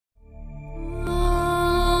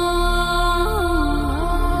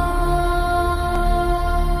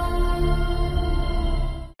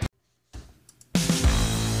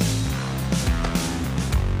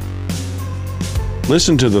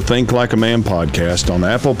Listen to the Think Like a Man podcast on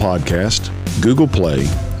Apple Podcast, Google Play,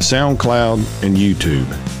 SoundCloud, and YouTube.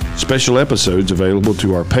 Special episodes available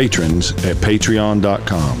to our patrons at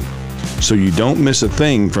patreon.com. So you don't miss a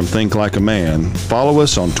thing from Think Like a Man, follow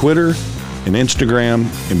us on Twitter and Instagram,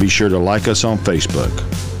 and be sure to like us on Facebook.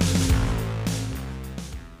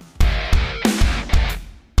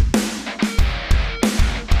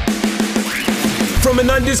 From an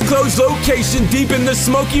undisclosed location deep in the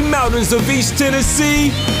Smoky Mountains of East Tennessee,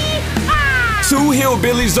 two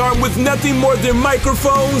hillbillies armed with nothing more than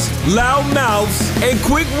microphones, loud mouths, and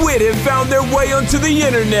quick wit have found their way onto the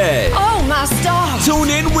internet. Oh, my stars. Tune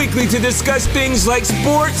in weekly to discuss things like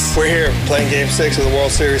sports. We're here playing Game 6 of the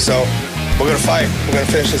World Series, so we're going to fight. We're going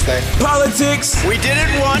to finish this thing. Politics. We did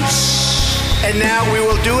it once, and now we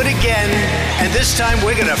will do it again, and this time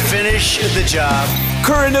we're going to finish the job.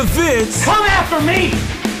 Current events. Come after me!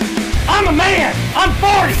 I'm a man! I'm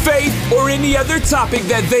 40! Faith or any other topic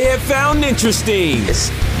that they have found interesting. It's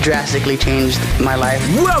drastically changed my life.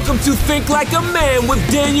 Welcome to Think Like a Man with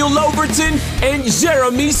Daniel Overton and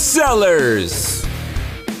Jeremy Sellers.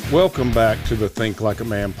 Welcome back to the Think Like a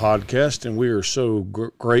Man podcast, and we are so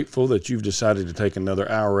grateful that you've decided to take another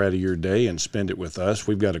hour out of your day and spend it with us.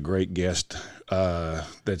 We've got a great guest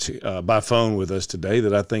that's by phone with us today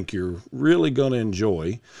that I think you're really going to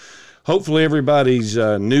enjoy. Hopefully everybody's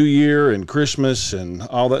New Year and Christmas and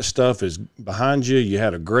all that stuff is behind you. You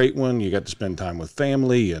had a great one. You got to spend time with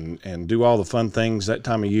family and do all the fun things that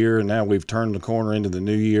time of year, and now we've turned the corner into the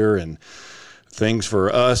new year, and things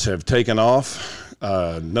for us have taken off.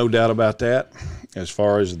 No doubt about that. As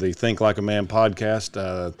far as the Think Like a Man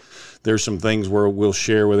podcast, there's some things where we'll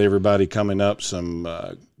share with everybody coming up,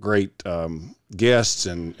 some great guests,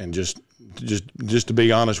 and just to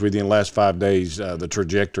be honest with you, in the last 5 days, the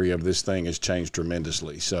trajectory of this thing has changed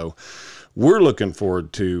tremendously. So we're looking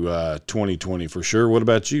forward to 2020 for sure. What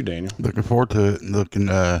about you, Daniel? Looking forward to it. Looking,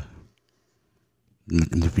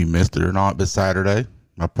 if you missed it or not, this Saturday,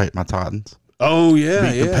 I paid my Titans. Oh,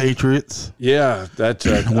 yeah, Beat the Patriots. Yeah, that's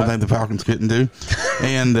one thing the Falcons couldn't do.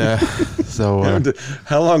 And so...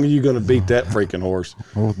 how long are you going to beat that freaking horse?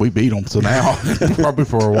 Well, we beat them, so now probably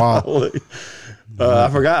for a while. I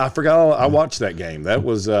forgot. I watched that game. That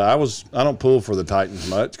was I don't pull for the Titans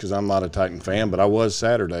much because I'm not a Titan fan, but I was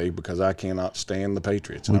Saturday because I cannot stand the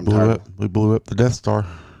Patriots. We blew up the Death Star.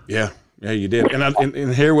 Yeah, you did.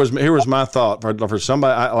 And here was my thought for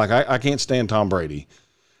somebody I can't stand Tom Brady.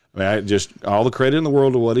 I mean, I just all the credit in the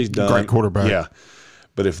world to what he's done. Great quarterback. Yeah.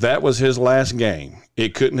 But if that was his last game,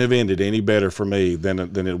 it couldn't have ended any better for me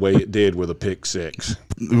than the way it did with a pick six.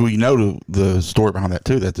 We know the story behind that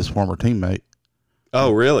too. That's his former teammate.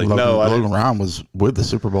 Oh, really? Logan Ryan was with the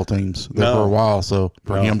Super Bowl teams there for a while, so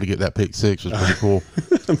for him to get that pick six was pretty cool.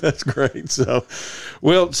 That's great. So,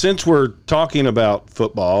 well, since we're talking about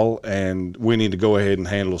football and we need to go ahead and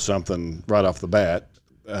handle something right off the bat,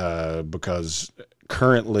 because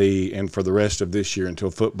currently and for the rest of this year until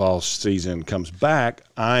football season comes back,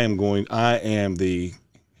 I am the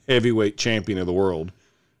heavyweight champion of the world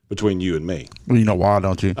between you and me. Well, you know why,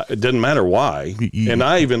 don't you? It doesn't matter why. And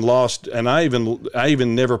I even lost, and I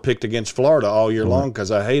even never picked against Florida all year long because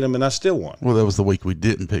I hate them, and I still won. Well, that was the week we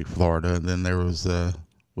didn't pick Florida, and then there was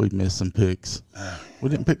we missed some picks. We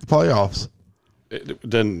didn't pick the playoffs. It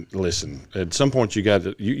doesn't listen. At some point,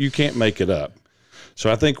 you can't make it up.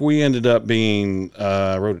 So I think we ended up being.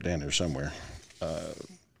 I wrote it down here somewhere.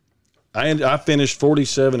 I finished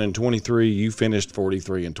 47-23. You finished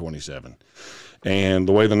 43-27. And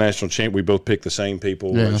the way the national champ, we both picked the same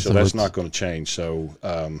people, so that's not going to change. So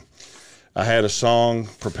I had a song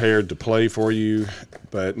prepared to play for you,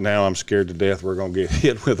 but now I'm scared to death we're going to get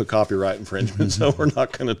hit with a copyright infringement, so we're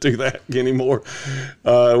not going to do that anymore.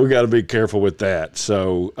 We got to be careful with that.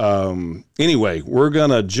 So anyway, we're going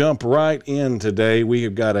to jump right in today. We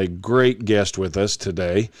have got a great guest with us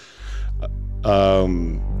today.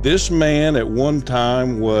 This man at one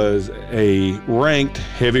time was a ranked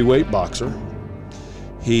heavyweight boxer.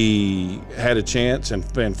 He had a chance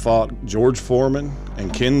and fought George Foreman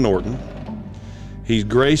and Ken Norton. He's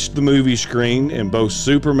graced the movie screen in both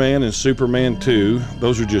Superman and Superman 2.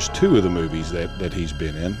 Those are just two of the movies that he's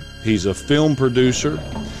been in. He's a film producer.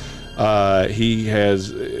 He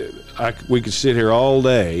has, we could sit here all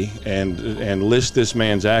day and list this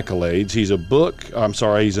man's accolades. He's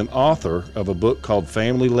an author of a book called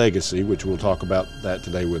Family Legacy, which we'll talk about that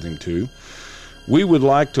today with him too. We would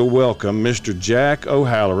like to welcome Mr. Jack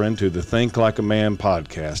O'Halloran to the Think Like a Man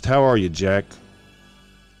podcast. How are you, Jack?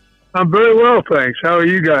 I'm very well, thanks. How are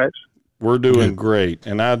you guys? We're doing great.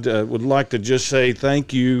 And I would like to just say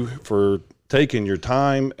thank you for taking your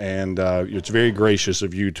time, and it's very gracious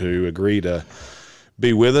of you to agree to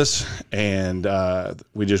be with us, and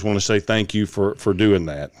we just want to say thank you for doing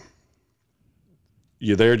that.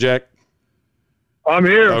 You there, Jack? I'm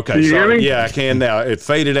here. Okay, can you hear me? Yeah, I can now. It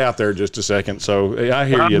faded out there just a second, so I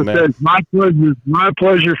hear you now. My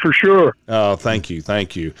pleasure for sure. Oh, thank you.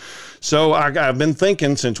 So I've been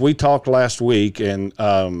thinking since we talked last week, and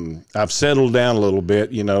I've settled down a little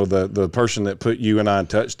bit. You know, the person that put you and I in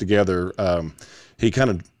touch together, he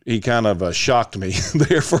kind of shocked me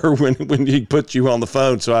there for when he put you on the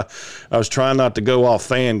phone. So I was trying not to go off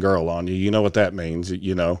fangirl on you. You know what that means,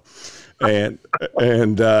 you know.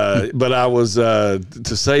 But I was to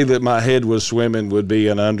say that my head was swimming would be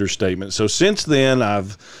an understatement. So since then,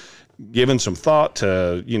 I've given some thought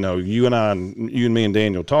to, you know, you and me and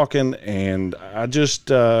Daniel talking, and I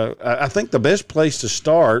just I think the best place to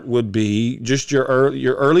start would be just your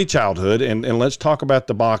early childhood, and let's talk about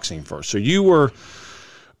the boxing first. So you were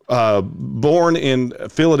born in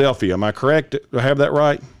Philadelphia, am I correct? Do I have that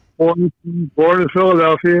right? Born in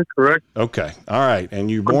Philadelphia, correct? Okay, all right.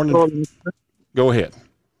 And you born in? Go ahead.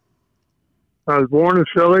 I was born in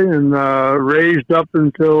Philly and raised up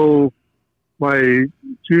until my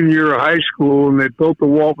junior year of high school, and they built the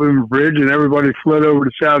Walton Bridge, and everybody fled over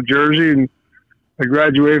to South Jersey, and I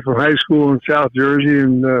graduated from high school in South Jersey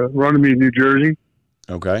in Runnymede, New Jersey.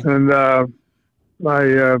 Okay. And then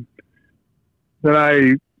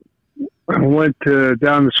I went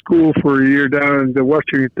down to school for a year down in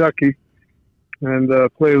Western Kentucky, and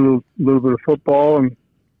played a little bit of football. And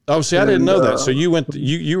I didn't know that. So you went.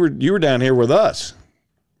 You were down here with us.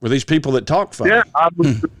 Were these people that talk funny? Yeah,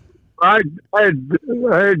 I had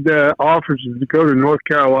offers to go to North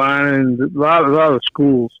Carolina and a lot of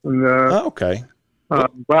schools, and okay.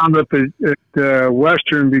 Wound up at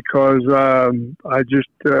Western because I just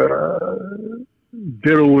Diddle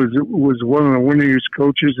was one of the winningest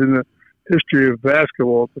coaches in the history of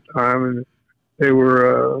basketball at the time, and they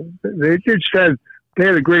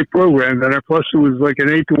had a great program, and plus it was like an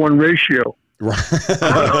 8-to-1 ratio.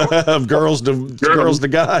 Of girls to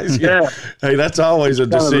guys. Yeah. Hey, that's always a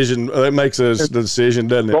decision. That makes a decision,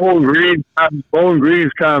 doesn't it? Bowling Green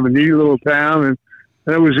is kind of a neat little town, and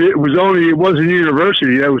it wasn't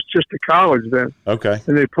university. It was just a college then. Okay.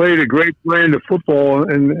 And they played a great brand of football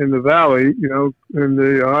in the Valley, you know, in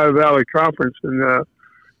the Ohio Valley Conference, and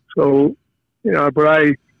so, you know, but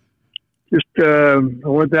I just I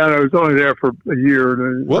went down. I was only there for a year.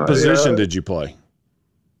 And, what position did you play?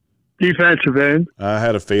 Defensive end. I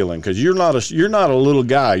had a feeling because you're not a little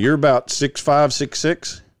guy. You're about 6'5",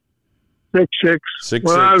 6'6". 6'6".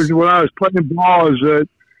 6'6". When I was playing ball,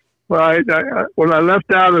 when I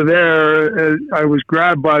left out of there, I was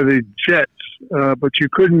grabbed by the Jets, but you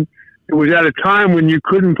couldn't. It was at a time when you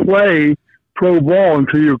couldn't play pro ball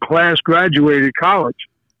until your class graduated college.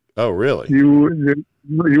 Oh, really? You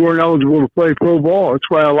weren't eligible to play pro ball. That's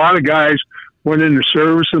why a lot of guys went into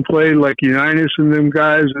service and played, like Unitas and them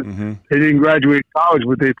guys. Mm-hmm. They didn't graduate college,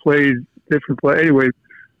 but they played different play anyway.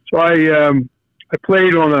 So I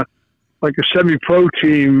played on a semi-pro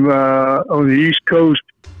team on the East Coast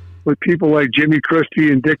with people like Jimmy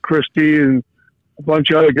Christie and Dick Christie and a bunch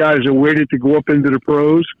of other guys that waited to go up into the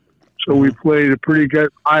pros. So we played a pretty good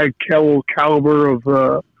high caliber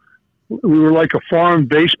of. We were like a farm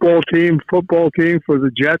baseball team, football team for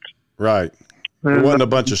the Jets. Right. It wasn't a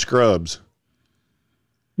bunch of scrubs.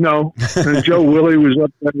 No. And Joe Willie was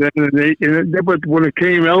up there then. But when it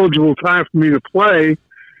came eligible time for me to play,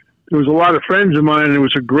 there was a lot of friends of mine, and it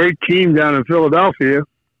was a great team down in Philadelphia.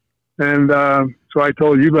 And so I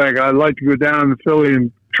told Eubank I'd like to go down to Philly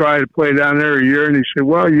and try to play down there a year. And he said,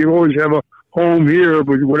 well, you always have a home here,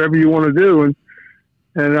 but whatever you want to do.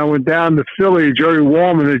 And I went down to Philly. Jerry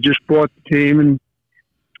Wallman had just bought the team, and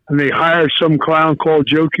they hired some clown called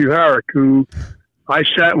Joe Kuharich, who I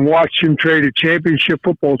sat and watched him trade a championship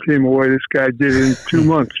football team away. This guy did in 2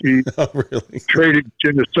 months. He traded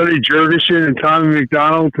Sonny Jurgensen and Tommy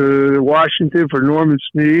McDonald to Washington for Norman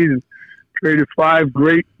Snead, and traded 5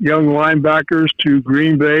 great young linebackers to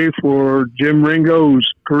Green Bay for Jim Ringo,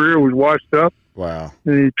 whose career was washed up. Wow.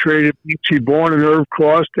 And he traded P.T. Bourne and Irv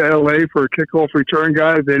Cross to L.A. for a kickoff return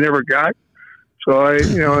guy that they never got. So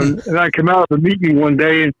and I come out of the meeting one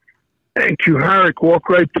day, and Kuharich walked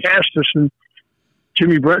right past us, and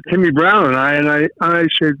Timmy Brown and I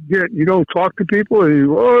said, yeah, you don't talk to people? And he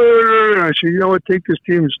goes, and I said, you know what, take this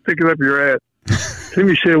team and stick it up your ass.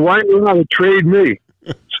 Timmy said, why don't you want to trade me?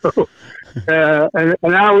 So,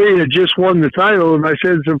 and Ali had just won the title, and I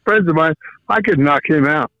said to some friends of mine, I could knock him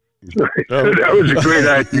out. So that was a great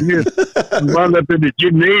idea. I wound up in the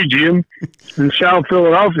gymnasium in South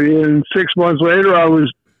Philadelphia, and 6 months later, I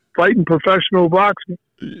was fighting professional boxing.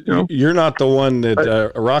 You're not the one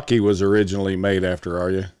that Rocky was originally made after,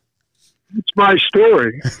 are you? It's my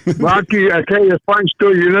story. Rocky, I tell you a funny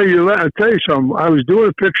story. I'll tell you something. I was doing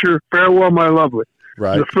a picture, Farewell, My Lovely.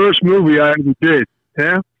 Right. The first movie I ever did.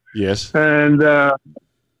 Yeah? Yes. And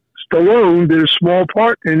Stallone did a small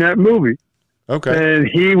part in that movie. Okay. And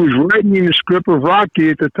he was writing the script of Rocky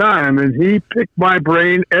at the time, and he picked my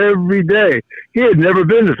brain every day. He had never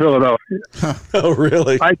been to Philadelphia. Oh,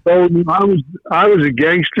 really? I told him I was a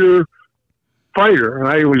gangster fighter, and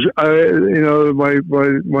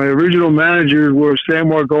my original manager was Sam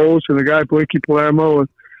Margolis and the guy Blinky Palermo,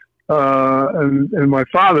 and my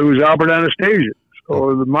father was Albert Anastasia.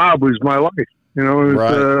 So the mob was my life,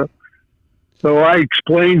 Right. So I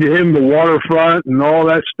explained to him the waterfront and all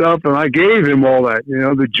that stuff, and I gave him all that.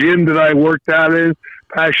 The gym that I worked out in,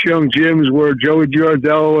 Passyunk gyms, where Joey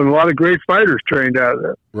Giardello and a lot of great fighters trained out of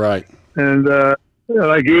there. Right. And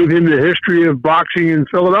I gave him the history of boxing in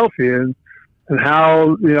Philadelphia and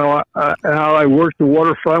how how I worked the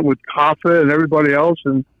waterfront with Kaffa and everybody else.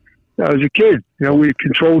 And as a kid, we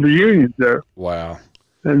controlled the unions there. Wow.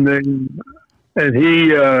 And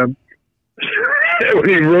he. When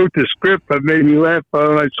he wrote the script, that made me laugh.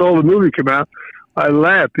 When I saw the movie come out, I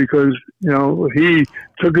laughed because, he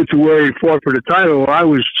took it to where he fought for the title. I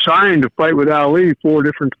was signed to fight with Ali 4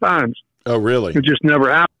 different times. Oh, really? It just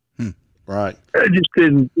never happened. Right. It just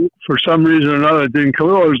didn't, for some reason or another, it didn't come.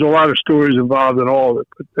 Well, there's a lot of stories involved in all of it,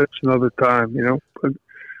 but that's another time, But,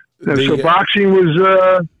 so boxing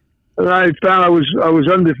was, and I found I was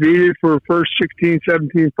undefeated for the first 16,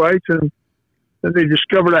 17 fights, and then they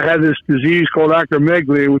discovered I had this disease called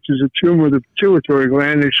acromegaly, which is a tumor of the pituitary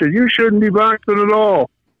gland. They said, you shouldn't be boxing at all.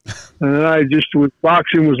 And then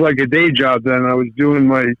boxing was like a day job then. I was doing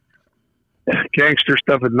my gangster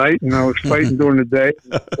stuff at night, and I was fighting during the day.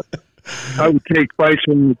 I would take fights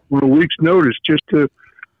on a week's notice just to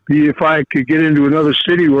be, if I could get into another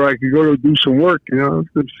city where I could go to do some work,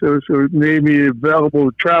 So it made me available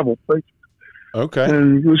to travel places. Okay.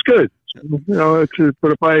 And it was good.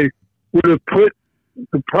 But if I would have put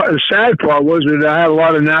the sad part was that I had a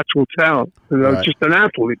lot of natural talent. I was just an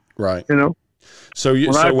athlete, right? So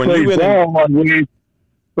when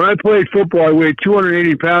I played football, I weighed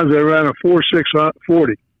 280 pounds. I ran a 4.6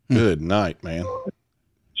 40. Good night, man.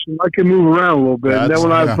 So I can move around a little bit. And then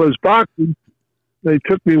when I was boxing, they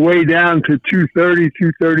took me way down to 230,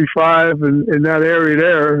 235, and in that area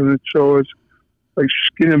there. And so it's like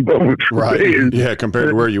skin and bones. Right. Yeah, compared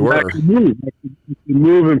to where you were. I could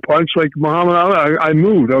move and punch like Muhammad Ali. I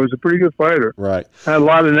moved. I was a pretty good fighter. Right. I had a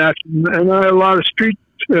lot of natural, and I had a lot of street.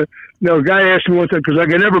 A guy asked me one time, because I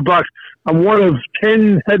could never box. I'm one of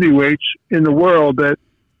 10 heavyweights in the world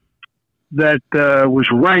that was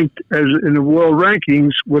ranked as in the world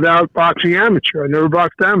rankings without boxing amateur. I never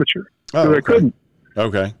boxed amateur because I couldn't.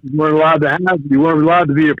 Okay. You weren't allowed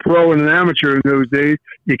to be a pro and an amateur in those days.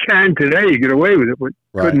 You can today. You get away with it, but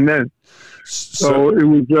couldn't then. So it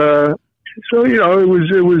was.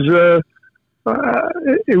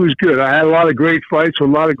 It was good. I had a lot of great fights with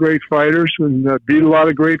a lot of great fighters, and beat a lot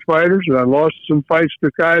of great fighters. And I lost some fights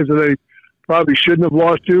to guys that I probably shouldn't have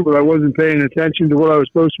lost to, but I wasn't paying attention to what I was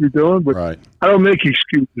supposed to be doing. But I don't make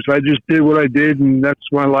excuses. I just did what I did, and that's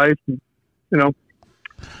my life. And,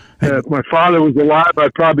 if my father was alive, I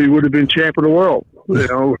probably would have been champ of the world. The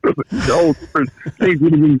whole different things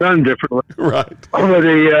would have been done differently. Right.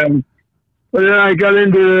 But then I got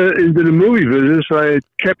into the movie business. I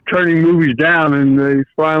kept turning movies down, and they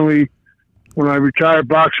finally, when I retired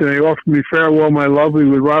boxing, they offered me Farewell, My Lovely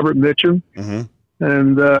with Robert Mitchum,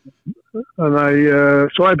 and so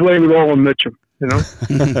I blame it all on Mitchum.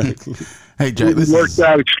 Hey, Jay, it worked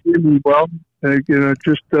out extremely well.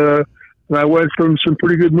 And I went from some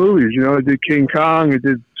pretty good movies. I did King Kong, I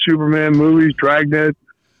did Superman movies, Dragnet,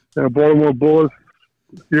 Baltimore Bullets,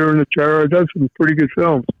 Fear and the Terror. I've done some pretty good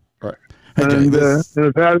films. Right. Hey, and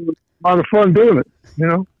I've had a lot of fun doing it,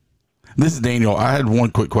 This is Daniel. I had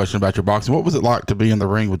one quick question about your boxing. What was it like to be in the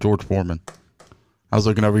ring with George Foreman? I was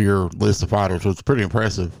looking over your list of fighters. It was pretty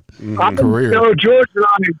impressive career. George,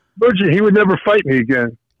 he would never fight me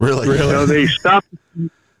again. Really?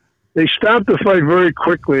 They stopped the fight very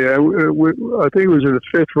quickly. I think it was in the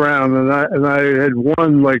 5th round, and I had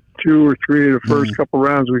won like 2 or 3 of the first couple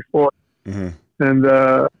rounds we fought. And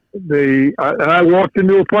I walked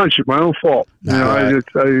into a punch at my own fault. I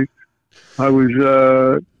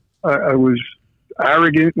was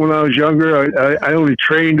arrogant when I was younger. I only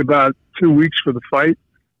trained about 2 weeks for the fight.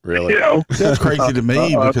 Really? That's crazy to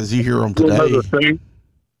me because you hear them today.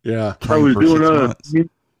 Yeah, I was doing other things.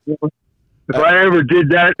 If I ever did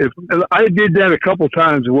that, I did that a couple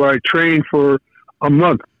times where I trained for a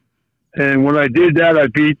month And when I did that, I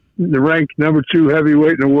beat the ranked number 2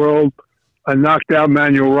 heavyweight in the world. I knocked out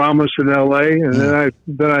Manuel Ramos in L.A., and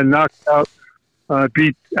then I knocked out,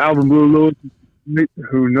 beat Alvin Blue Lewis,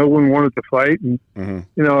 who no one wanted to fight. And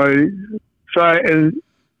you know, and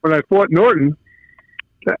when I fought Norton,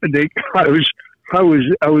 I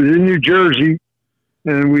was in New Jersey,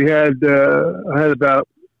 and we had I had about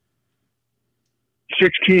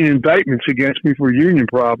 16 indictments against me for union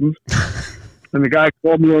problems. And the guy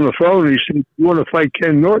called me on the phone, and he said, "You want to fight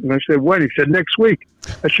Ken Norton?" I said, "When?" He said, "Next week."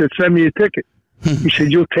 I said, "Send me a ticket." He said,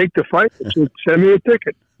 "You'll take the fight?" I said, "Send me a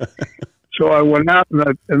ticket." So I went out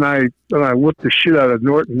and I whipped the shit out of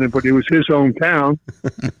Norton, but it was his hometown,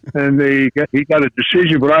 and he got a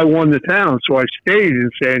decision, but I won the town, so I stayed in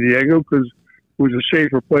San Diego because it was a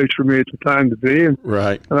safer place for me at the time to be, and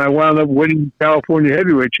I wound up winning the California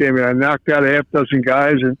heavyweight champion. I knocked out a half dozen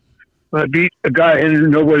guys, and I beat a guy who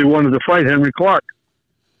nobody wanted to fight, Henry Clark.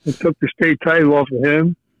 I took the state title off of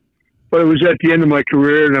him, but it was at the end of my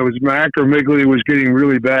career, and my acromegaly was getting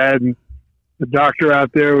really bad, and the doctor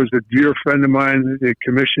out there was a dear friend of mine, a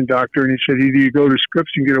commissioned doctor, and he said, either you go to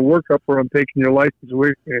Scripps and get a workup, or I'm taking your license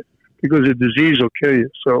away from you because the disease will kill you.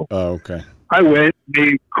 So I went.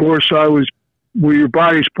 Of course, where your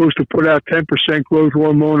body's supposed to put out 10% growth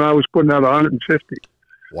hormone, I was putting out 150.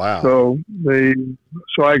 Wow. So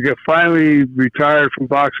I finally retired from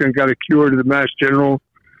boxing and got a cure to the Mass General.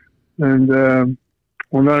 And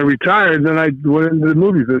when I retired, then I went into the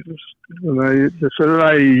movie business. And a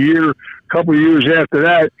couple of years after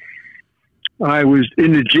that, I was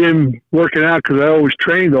in the gym working out because I always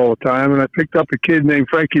trained all the time. And I picked up a kid named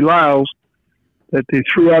Frankie Lyles that they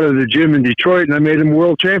threw out of the gym in Detroit, and I made him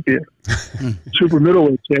world champion, super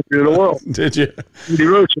middleweight champion of the world. Did you? Freddie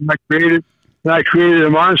Roach, and I created a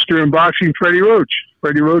monster in boxing, Freddie Roach.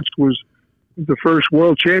 Freddie Roach was the first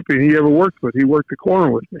world champion he ever worked with. He worked the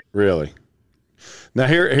corner with me. Really? Now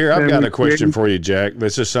here I've got a question for you, Jack.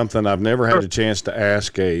 This is something I've never had a chance to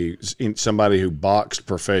ask somebody who boxed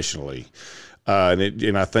professionally,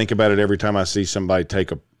 and I think about it every time I see somebody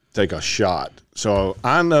take a shot. So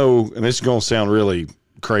I know, and this is going to sound really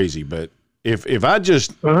crazy, but if I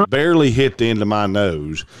just barely hit the end of my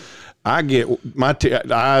nose, I get my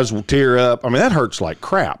eyes will tear up. I mean, that hurts like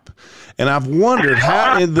crap. And I've wondered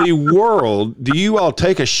how in the world do you all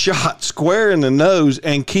take a shot square in the nose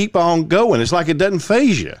and keep on going? It's like it doesn't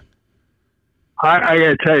phase you. I got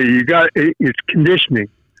to tell you, it's conditioning.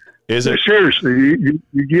 Is it? Seriously,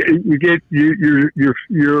 you get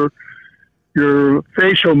your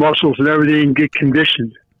facial muscles and everything get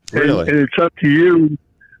conditioned. Really? And it's up to you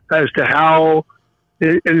as to how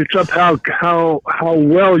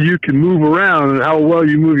well you can move around and how well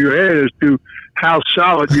you move your head as to how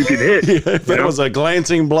solid you can hit. If it was a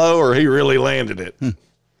glancing blow or he really landed it.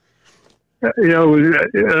 You know,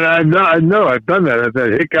 and I know I've done that. I've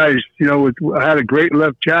hit guys, I had a great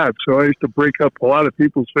left jab, so I used to break up a lot of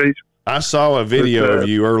people's faces. I saw a video of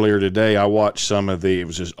you earlier today. I watched some of it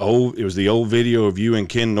was the old video of you and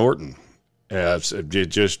Ken Norton. Where'd you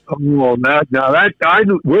get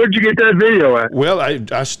that video at? Well,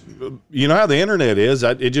 you know how the internet is.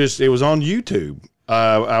 It was on YouTube.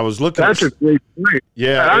 I was looking. That's a great point.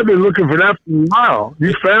 Yeah, I've been looking for that for a while.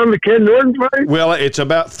 You found the Ken Norton fight? Well, it's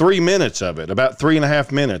about 3 minutes of it, about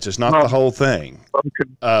 3.5 minutes. It's not the whole thing. Okay.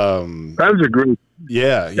 That was a great.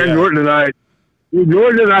 Yeah, Ken Norton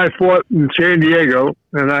and I fought in San Diego,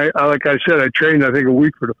 and I like I said, I trained I think a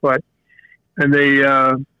week for the fight, and they.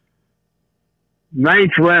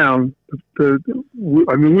 Ninth round, we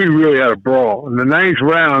really had a brawl. In the ninth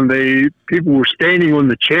round, people were standing on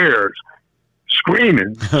the chairs,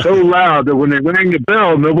 screaming so loud that when they rang the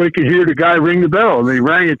bell, nobody could hear the guy ring the bell. And they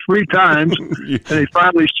rang it 3 times, and they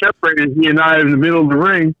finally separated he and I in the middle of the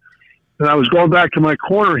ring. And I was going back to my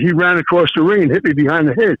corner. He ran across the ring and hit me behind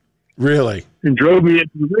the head. Really? And drove me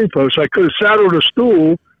into the ring post. I could have saddled a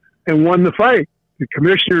stool and won the fight. The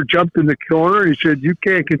commissioner jumped in the corner. He said, "You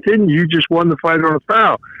can't continue. You just won the fight on a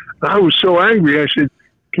foul." And I was so angry. I said,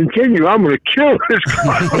 "Continue. I'm going to kill this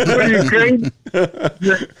guy." What are you crazy?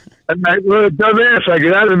 And dumbass, I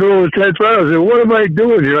get out of the middle of the 10th round. I said, "What am I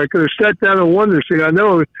doing here?" I could have sat down and won this thing. I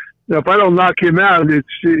know if I don't knock him out,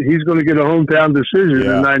 he's going to get a hometown decision,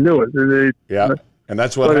 and I knew it. And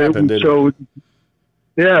that's what happened. It was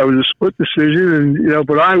a split decision, and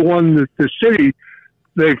but I won the city.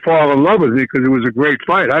 They fall in love with me because it was a great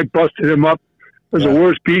fight. I busted him up. It was the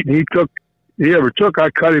worst beating he ever took. I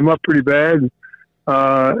cut him up pretty bad.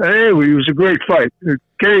 Anyway, it was a great fight.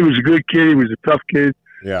 Kenny was a good kid. He was a tough kid.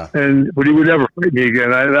 Yeah. But he would never fight me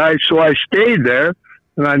again. So I stayed there,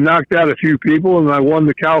 and I knocked out a few people, and I won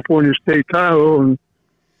the California state title. And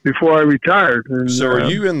before I retired. And, So are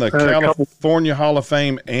you in the California Hall of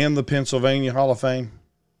Fame and the Pennsylvania Hall of Fame?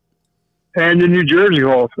 And the New Jersey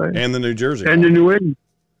Hall of Fame. And the New Jersey and Hall. the New England.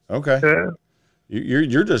 Okay. Yeah.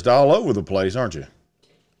 You're just all over the place, aren't you? A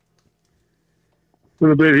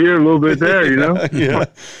little bit here, a little bit there, you know? Yeah.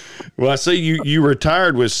 Well, I see you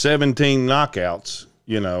retired with 17 knockouts.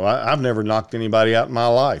 You know, I've never knocked anybody out in my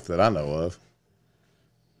life that I know of.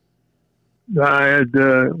 I had,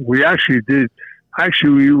 we actually did.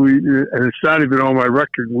 Actually, we and it's not even on my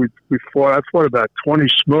record. I fought about 20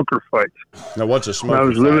 smoker fights. Now, what's a smoker I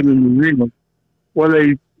was fight? living in New England. Well,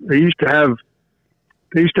 they used to have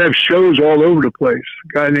shows all over the place.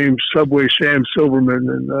 A guy named Subway Sam Silverman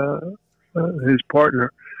and his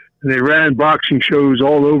partner, and they ran boxing shows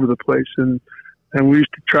all over the place. And we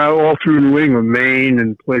used to travel all through New England, Maine,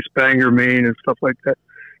 and place Bangor, Maine, and stuff like that.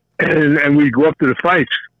 And we'd go up to the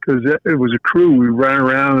fights because it was a crew. We ran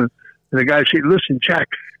around, and the guy said, "Listen, Jack,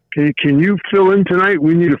 can you fill in tonight?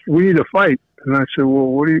 We need a fight." And I said, "Well,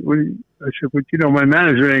 what do you?" I said, "But you know, my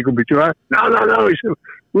manager ain't gonna be too high." No. He said,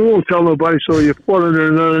 "We won't tell nobody. So you fought under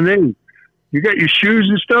another name. You got your shoes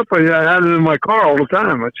and stuff." I had it in my car all the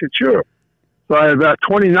time. I said, "Sure." So I had about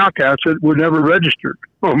 20 knockouts that were never registered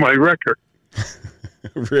on my record.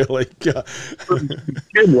 Really? God.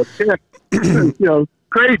 You know,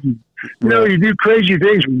 crazy. You know, you do crazy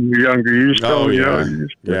things when you're younger. You just don't, you know.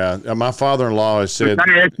 Yeah. My father-in-law has said.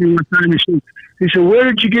 I asked me one time, he said, "Where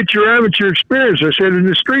did you get your amateur experience?" I said, "In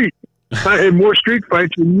the street." I had more street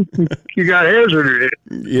fights than you got hairs on your head.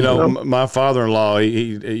 You know, my father-in-law,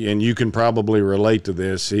 he and you can probably relate to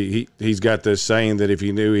this. He's got this saying that if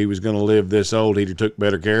he knew he was going to live this old, he'd have took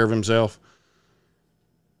better care of himself.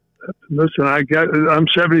 Listen, I'm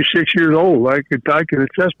 76 years old. I can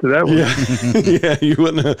attest to that one. Yeah, yeah. You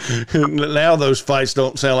wouldn't. Now those fights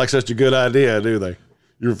don't sound like such a good idea, do they?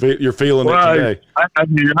 You're feeling it today. I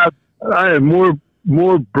mean, I had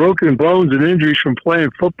more broken bones and injuries from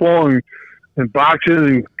playing football and boxing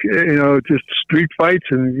and, you know, just street fights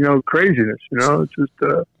and, you know, craziness, you know, it's just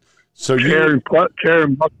tearing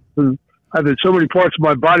muscles. And I've had so many parts of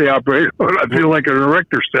my body operate. I feel like an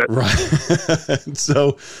erector set. Right.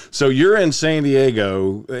 So you're in San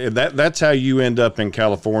Diego. That's how you end up in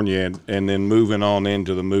California and then moving on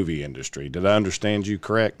into the movie industry. Did I understand you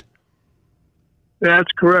correct?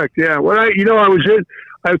 That's correct. Yeah. Well,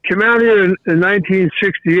 I came out here in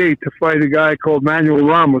 1968 to fight a guy called Manuel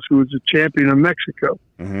Ramos, who was a champion of Mexico.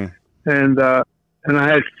 Mm-hmm. And I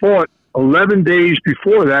had fought 11 days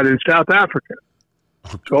before that in South Africa.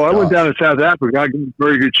 So I went down to South Africa. I got in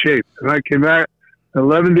very good shape. And I came back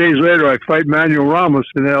 11 days later. I fight Manuel Ramos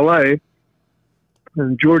in L.A.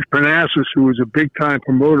 And George Parnassus, who was a big-time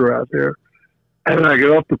promoter out there. And I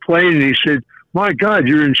got off the plane, and he said, "My God,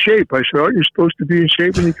 you're in shape." I said, "Aren't you supposed to be in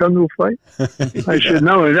shape when you come to a fight?" I said,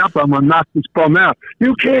 "No, I'm going to knock this bum out."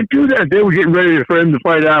 "You can't do that." They were getting ready for him to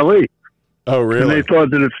fight Ali. Oh, really? And they thought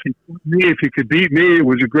that if he could beat me, it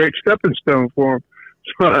was a great stepping stone for him.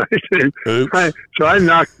 So I said, I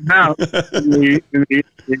knocked him out. The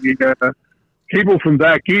people from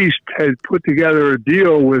back east had put together a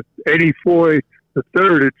deal with Eddie Foy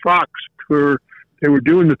III at Fox where they were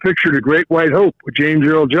doing the picture "The Great White Hope" with James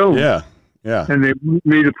Earl Jones. Yeah. Yeah. And they wanted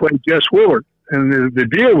me to play Jess Willard. And the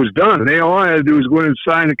deal was done. All I had to do was go in and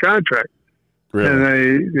sign the contract. Really?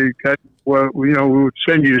 And they got, well, you know, we would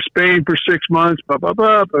send you to Spain for 6 months, blah, blah,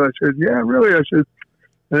 blah. But I said, "Yeah, really?" I said,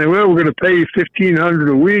 and they went, "We're going to pay you $1,500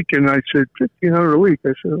 a week." And I said, $1,500 a week?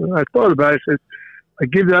 I said, I thought about it. I said, "I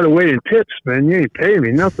give that away in tips, man. You ain't paying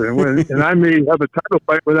me nothing." And I may have a title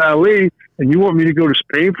fight with Ali, and you want me to go to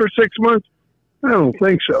Spain for 6 months? I don't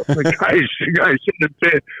think so. The guy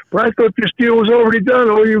said, "But I thought this deal was already done.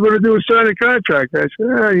 All you're going to do is sign a contract." I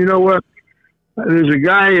said, "You know what? There's a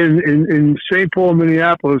guy in St. Paul,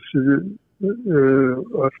 Minneapolis.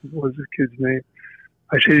 What was the kid's name?"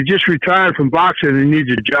 I said, "He just retired from boxing and he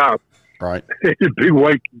needs a job." Right. He's a big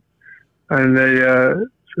white kid. And the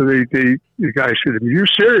guy said, "You're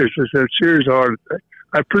serious?" I said, "Serious heart attack.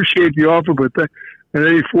 I appreciate the offer, but and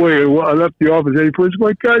Eddie Foy, I left the office. Eddie Foy said,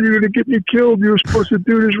 "My God, you're going to get me killed. You were supposed to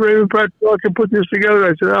do this, Raymond Patel. I can put this together."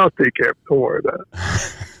 I said, "I'll take care of it. Don't worry about it."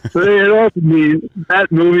 So they had offered me that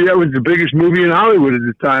movie. That was the biggest movie in Hollywood at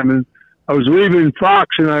the time. And I was leaving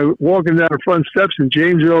Fox, and I walking down the front steps, and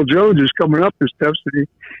James Earl Jones is coming up the steps, and he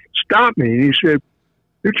stopped me, and he said,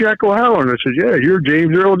 "You're Jack O'Halloran." I said, "Yeah, you're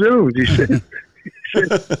James Earl Jones." He said,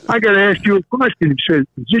 "I got to ask you a question." He said,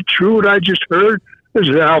 "Is it true what I just heard?" This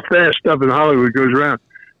is how fast stuff in Hollywood goes around.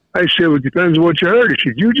 I said, "Well, it depends on what you heard." He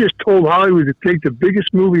said, "You just told Hollywood to take the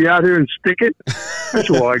biggest movie out here and stick it?" I said,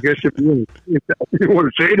 well, I guess if you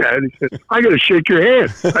want to say that, he said, I got to shake your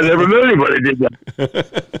hand. I never met anybody did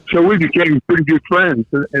that. So we became pretty good friends.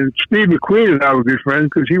 And Steve McQueen and I were good friends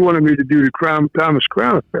because he wanted me to do the Thomas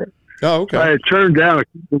Crown Affair. Oh, okay. I had turned down a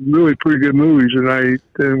couple of really pretty good movies,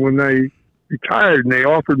 and when I retired and they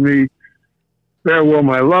offered me Farewell,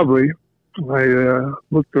 My Lovely, I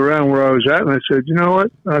looked around where I was at and I said, you know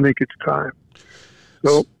what? I think it's time.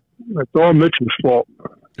 So that's all Mitch's fault.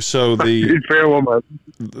 So did Farewell,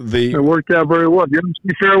 it worked out very well. You ever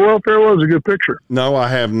see Farewell? Farewell is a good picture. No, I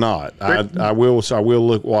have not. I will. So I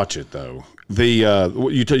will watch it though.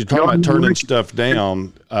 You talking about turning stuff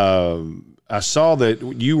down. I saw that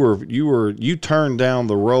you turned down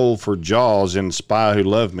the role for Jaws in Spy Who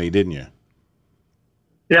Loved Me, didn't you?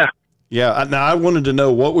 Yeah. Yeah. Now I wanted to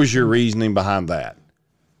know what was your reasoning behind that.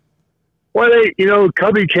 Well,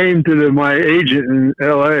 Cubby came to my agent in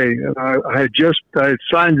L.A. and I had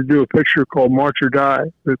signed to do a picture called March or Die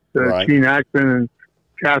with Gene Hackman and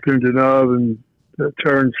Catherine Deneuve and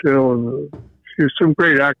Terrence Hill and some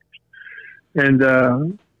great actors. And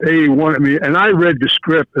they wanted me, and I read the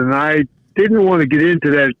script, and I didn't want to get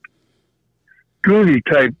into that Goonie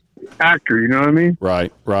type actor. You know what I mean?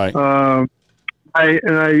 Right.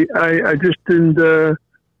 I just didn't.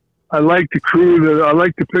 I like the crew. I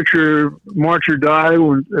like the picture March or Die,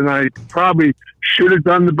 and I probably should have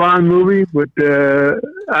done the Bond movie, but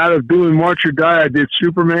out of doing March or Die, I did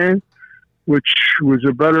Superman, which was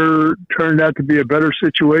turned out to be a better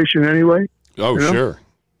situation anyway. Oh, sure.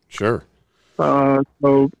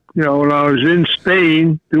 So, when I was in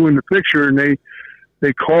Spain doing the picture, and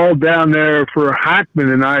they called down there for Hackman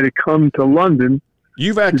and I to come to London.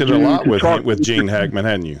 You've acted a lot with Gene Hackman,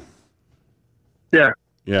 hadn't you? Yeah.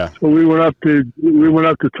 Yeah. So we went up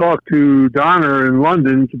to talk to Donner in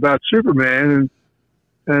London about Superman,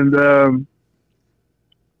 and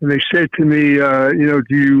they said to me,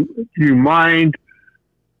 do you mind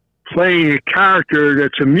playing a character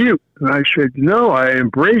that's a mute? And I said, no, I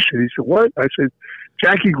embrace it. He said, what? I said,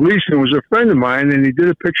 Jackie Gleason was a friend of mine, and he did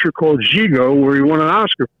a picture called Gigo where he won an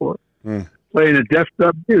Oscar for it, playing a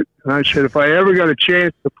deaf-up mute. And I said, if I ever got a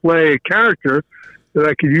chance to play a character that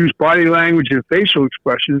I could use body language and facial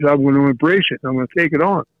expressions, I'm going to embrace it. I'm going to take it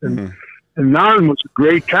on. And Nan was a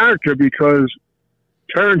great character because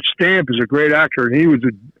Terrence Stamp is a great actor, and he was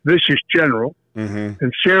a vicious general.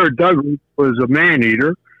 And Sarah Douglas was a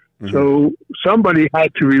man-eater. So somebody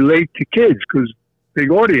had to relate to kids because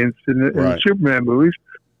big audience in the Superman movies.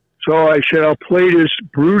 So I said, I'll play this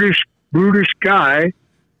brutish guy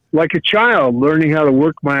like a child, learning how to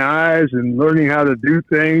work my eyes and learning how to do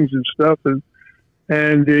things and stuff.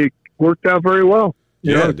 And it worked out very well.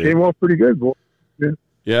 It came off pretty good. Boy.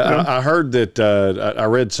 Yeah, I heard that. I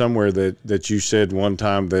read somewhere that you said one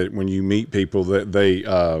time that when you meet people that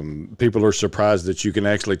people are surprised that you can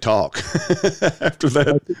actually talk after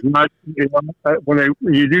that. When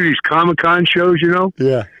you do these Comic-Con shows,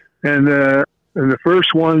 Yeah. And the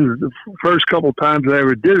first couple times I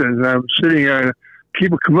ever did it, and I was sitting there, and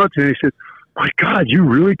people come up to me and they said, my God, you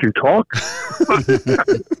really can talk?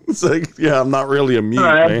 It's like, yeah, I'm not really a mute,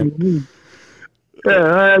 man.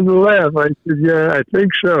 Yeah, I had to laugh. I said, yeah, I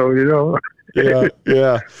think so,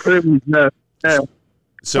 Yeah. But it was,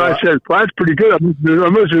 So I said, well, that's pretty good. I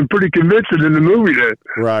must have been pretty convincing in the movie then.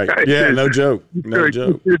 Right. Yeah, no joke. No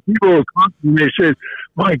joke. People were talking, they said,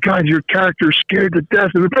 my God, your character's scared to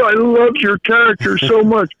death. And I love your character so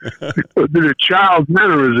much. Because it's a child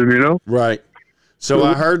mannerism, Right. So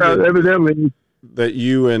I heard evidently that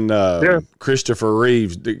you and Christopher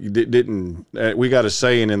Reeves didn't. We got a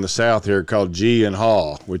saying in the South here called "G and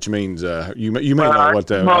Haw," which means you may know what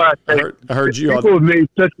that. I heard you. People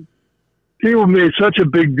made such a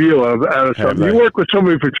big deal out of something. You work with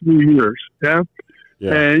somebody for 3 years, yeah,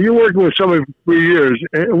 and you're working with somebody for 3 years,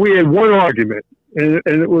 and we had one argument, and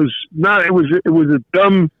it was not. It was a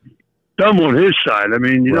dumb on his side. I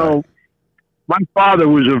mean, my father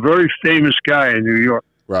was a very famous guy in New York.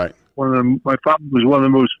 Right. My father was one of the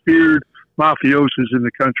most feared mafiosos in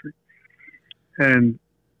the country. And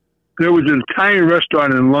there was an Italian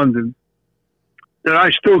restaurant in London that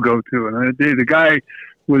I still go to. And the guy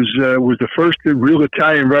was the first real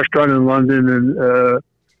Italian restaurant in London.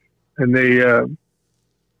 And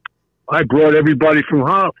I brought everybody from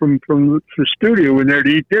the studio in there to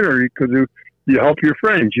eat dinner because you help your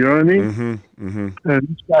friends, you know what I mean? And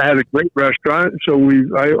this guy had a great restaurant, so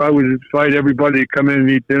I would invite everybody to come in and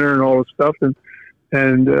eat dinner and all this stuff, and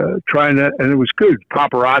it was good.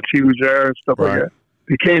 Paparazzi was there and stuff like that.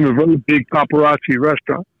 Became a very big paparazzi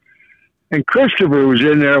restaurant. And Christopher was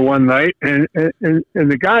in there one night, and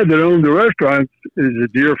the guy that owned the restaurant is a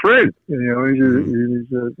dear friend. He's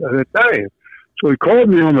an Italian. So he called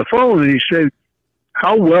me on the phone and he said,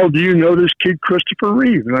 "How well do you know this kid, Christopher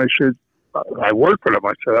Reeve?" And I said, "I work with him."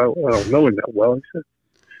 I said, "I don't know him that well."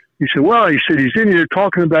 He said, "Well," he said, "he's in here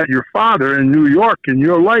talking about your father in New York and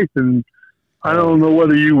your life, and I don't know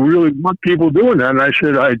whether you really want people doing that." And I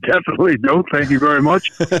said, "I definitely don't. Thank you very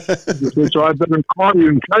much." Said, "So I better call you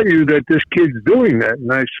and tell you that this kid's doing that."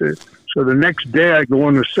 And I said, so the next day I go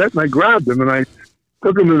on the set and I grabbed him and I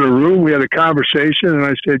took him in the room. We had a conversation and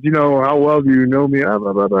I said, "You know, how well do you know me?" Blah,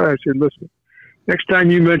 blah, blah. I said, "Listen, next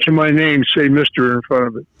time you mention my name, say Mr. in front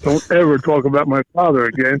of it. Don't ever talk about my father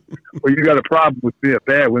again, or you got a problem with me, a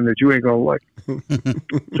bad one that you ain't going to like."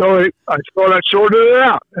 So I thought I sorted it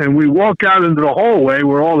out. And we walk out into the hallway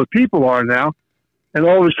where all the people are now, and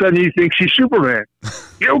all of a sudden he thinks he's Superman.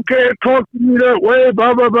 "You can't talk to me that way,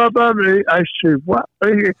 blah, blah, blah, blah." I said, "What?"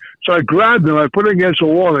 So I grabbed him, I put him against the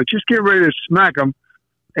wall, and I just get ready to smack him.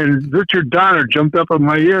 And Richard Donner jumped up on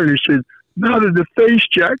my ear and he said, "Not in the face,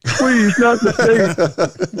 Jack. Please, not in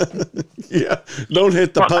the face." Yeah, don't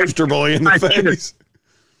hit the poster boy in the face.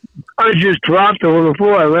 I just dropped him on the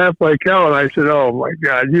floor. I laughed like hell, and I said, "Oh my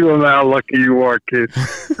God, you don't know how lucky you are, kid."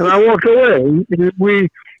 And I walked away. And we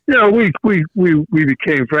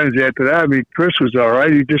became friends after that. I mean, Chris was all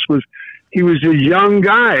right. He was a young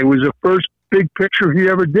guy. It was the first big picture he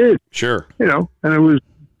ever did. Sure.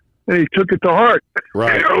 And he took it to heart.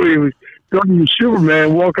 Right. He was going to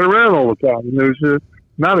Superman walking around all the time. And it was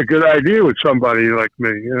not a good idea with somebody like me.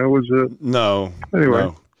 It was no.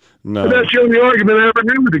 Anyway. No. But that's the only argument I ever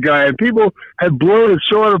had with the guy. And people had blown it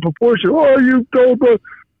so out of proportion. "Oh, you told me."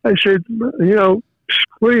 I said,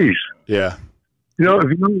 please. Yeah. If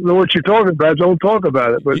you don't know what you're talking about, don't talk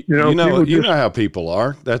about it. But you know how people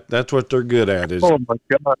are. That's what they're good at, is oh my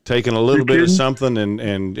God, taking a little bit of something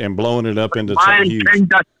and blowing it up into something huge.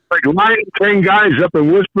 Lining 10 guys up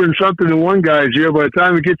and whispering something to one guy's ear. By the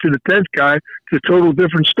time we get to the 10th guy, it's a total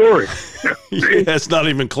different story. Yeah, that's not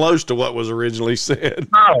even close to what was originally said.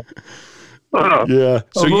 No. Yeah.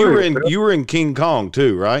 So you were in King Kong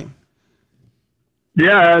too, right?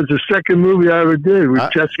 Yeah, it was the second movie I ever did with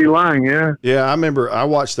Jesse Lang. Yeah. Yeah, I remember I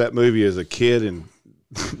watched that movie as a kid, and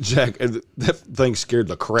Jack, that thing scared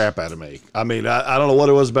the crap out of me. I mean, I don't know what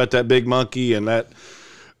it was about that big monkey and that.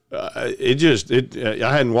 I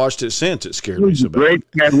hadn't watched it since. It scared me so bad.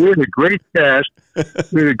 We had a great cast.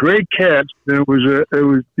 We had a great cast. And it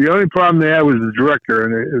was the only problem they had was the director,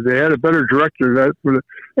 and if they had a better director,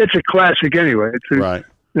 it's a classic anyway. Right.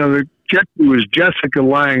 Jessie was Jessica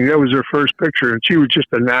Lange. That was her first picture, and she was just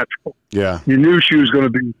a natural. Yeah. You knew she was going to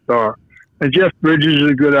be a star. And Jeff Bridges is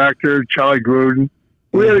a good actor. Charlie Grodin.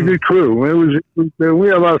 We had a good crew. We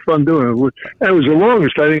had a lot of fun doing it. And it was the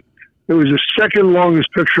longest, I think. It was the second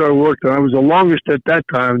longest picture I worked on. I was the longest at that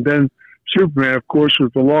time. Then Superman, of course,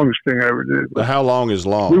 was the longest thing I ever did. But how long is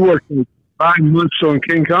long? We worked 9 months on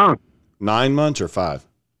King Kong. 9 months or 5?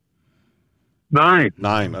 9.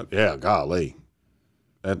 9. Yeah, golly.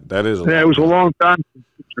 That is it was a long time.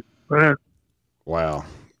 Yeah. Wow.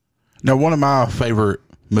 Now, one of my favorite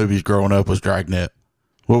movies growing up was Dragnet.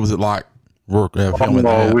 What was it like filming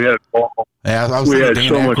that? We had fun. Yeah, I was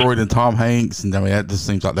thinking Dan Aykroyd and Tom Hanks, and I mean, that just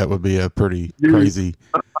seems like that would be a pretty crazy.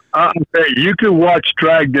 You could watch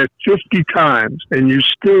Dragnet 50 times, and you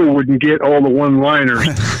still wouldn't get all the one-liners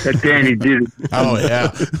that Danny did. Oh,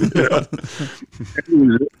 yeah.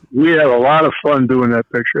 We had a lot of fun doing that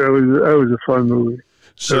picture. That was a fun movie.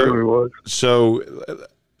 So, it really was.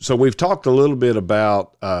 So we've talked a little bit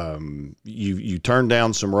about you turned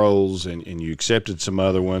down some roles and you accepted some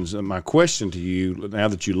other ones. And my question to you, now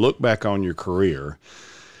that you look back on your career,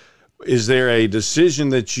 is there a decision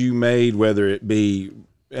that you made, whether it be,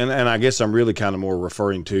 and I guess I'm really kind of more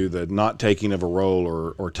referring to the not taking of a role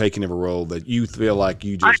or taking of a role that you feel like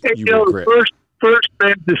you regret? First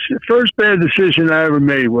bad decision I ever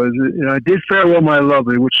made was, I did Farewell My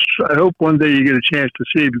Lovely, which I hope one day you get a chance to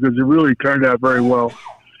see because it really turned out very well.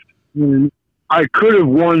 And I could have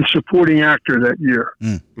won supporting actor that year.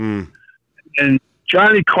 And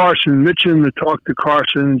Johnny Carson, Mitchum to talk to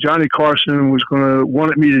Carson. Johnny Carson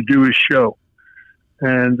wanted me to do his show.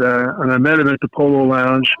 And I met him at the Polo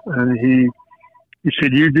Lounge, and he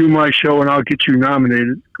said, "You do my show and I'll get you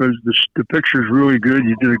nominated because the picture's really good.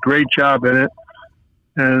 You did a great job in it.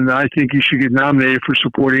 And I think you should get nominated for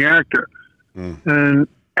supporting actor."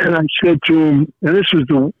 And I said to him, and this was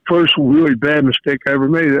the first really bad mistake I ever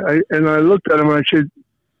made. And I looked at him and I said,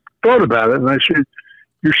 thought about it. And I said,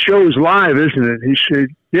 "Your show is live, isn't it?" He said,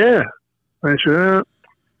 "Yeah." I said,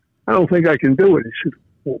 "I don't think I can do it." He said,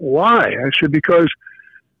 "Why?" I said, "Because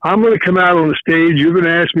I'm going to come out on the stage. You're going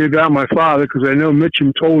to ask me about my father because I know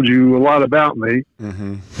Mitchum told you a lot about me.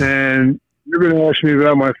 And you're going to ask me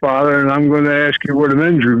about my father, and I'm going to ask you where the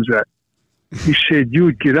men's room's at. He said, you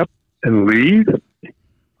would get up and leave?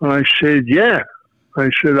 And I said, yeah. I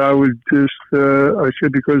said, I would just,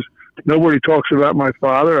 because nobody talks about my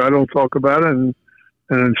father. I don't talk about it. And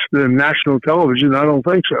it's the national television. I don't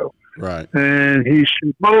think so. Right. And he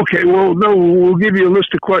said, okay, well, no, we'll give you a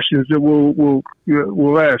list of questions that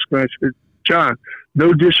we'll ask. And I said, John,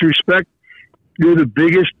 no disrespect. You're the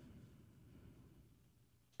biggest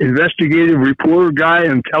investigative reporter guy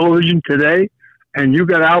on television today, and you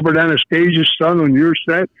got Albert Anastasia's son on your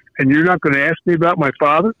set, and you're not going to ask me about my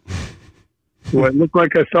father? Do I look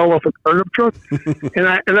like I fell off a turnip truck? and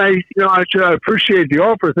I said, I appreciate the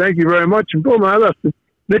offer. Thank you very much. And boom, I left.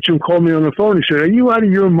 Mitchum called me on the phone. He said, are you out of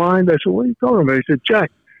your mind? I said, what are you talking about? He said,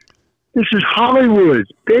 Jack, this is Hollywood.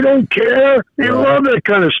 They don't care. They love that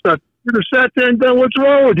kind of stuff. You could have sat there and done, what's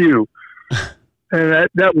wrong with you? And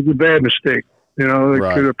that was a bad mistake. They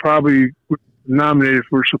could have probably nominated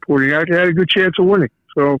for supporting actor. Had a good chance of winning.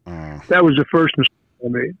 So that was the first mistake I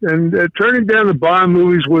made. And turning down the Bond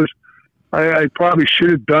movies was, I probably should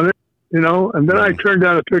have done it, And then I turned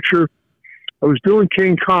down a picture. I was doing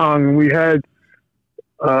King Kong, and we had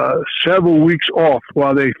several weeks off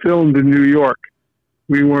while they filmed in New York.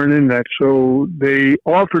 We weren't in that. So they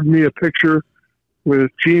offered me a picture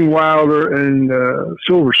with Gene Wilder and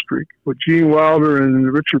Silver Streak, with Gene Wilder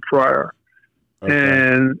and Richard Pryor. Okay.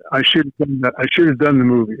 And I should have done that. I should have done the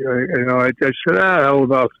movie. I said, I'll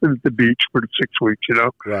sit at the beach for 6 weeks,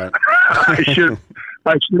 Right. I should have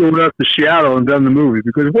went up to Seattle and done the movie,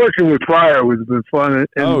 because working with Pryor would have been fun.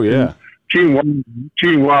 And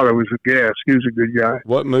Gene Wilder was a gas. He was a good guy.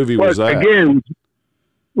 What movie was that? Again,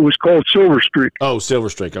 it was called Silver Streak. Oh, Silver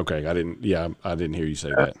Streak. Okay, I didn't hear you say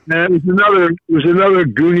that. And it was another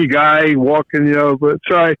goony guy walking, But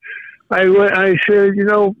so I said,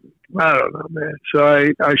 I don't know, man. So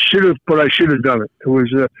I should have, but I should have done it. It was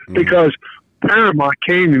because Paramount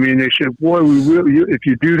came to me and they said, "Boy, if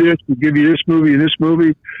you do this, we'll give you this movie and this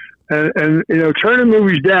movie." And turning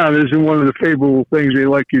movies down isn't one of the favorable things they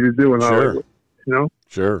like you to do in Hollywood.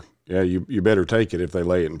 Sure. Yeah, you better take it if they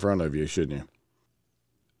lay it in front of you, shouldn't you?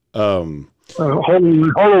 Hold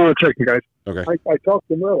on a second, guys. Okay. I talked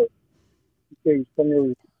to him earlier. He was coming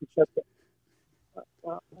over to set that.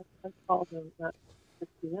 I called him that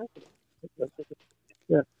 16 minutes ago.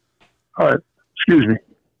 Yeah. All right. Excuse me.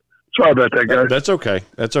 Sorry about that, guys. That's okay.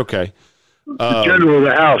 The general of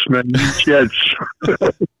the house, man. She had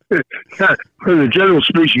when the general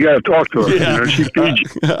speaks, you got to talk to her. Yeah. She feeds you.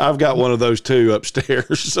 I've got one of those too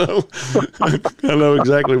upstairs, so I know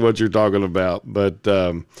exactly what you're talking about. But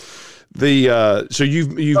so I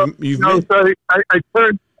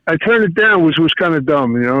turned it down, which was kind of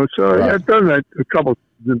dumb, So right. I've done that a couple.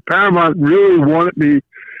 The Paramount really wanted me,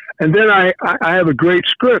 and then I have a great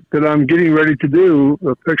script that I'm getting ready to do,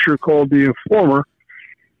 a picture called The Informer,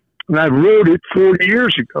 and I wrote it 40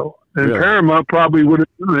 years ago. And really? Paramount probably would have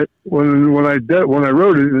done it when I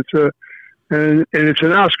wrote it. And it's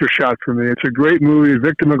an Oscar shot for me. It's a great movie.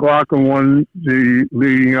 Victor McLaglen won the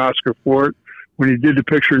leading Oscar for it when he did the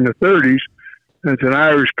picture in the 30s. And it's an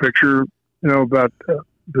Irish picture, about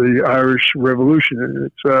the Irish Revolution. And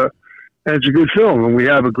it's a good film. And we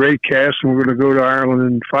have a great cast. And we're going to go to Ireland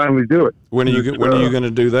and finally do it. When are you going to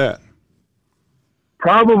do that?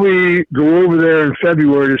 Probably go over there in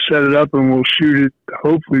February to set it up, and we'll shoot it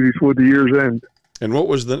hopefully before the year's end. And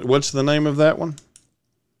what's the name of that one?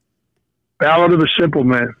 Ballad of a Simple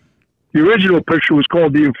Man. The original picture was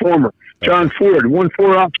called The Informer. John Ford won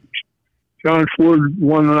 4 Oscars. John Ford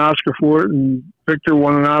won an Oscar for it, and Victor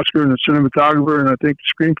won an Oscar, and the cinematographer, and I think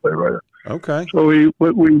the screenplay writer. Okay. So we're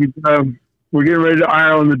getting ready to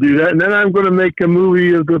Ireland to do that, and then I'm going to make a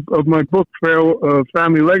movie of my book,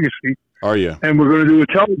 Family Legacy. Are you? And we're going to do a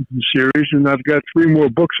television series, and I've got 3 more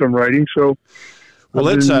books I'm writing. So,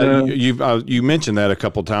 well, you mentioned that a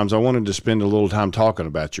couple of times. I wanted to spend a little time talking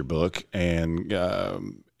about your book, and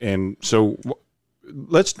so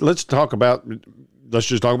let's just talk about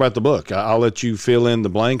the book. I'll let you fill in the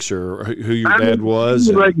blanks or who your dad was.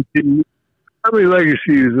 Family Legacy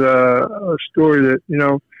is a story that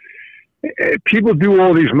people do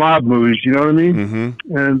all these mob movies. You know what I mean?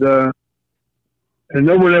 Mm-hmm. And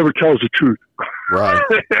no one ever tells the truth. Right.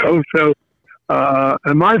 So,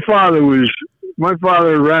 and my father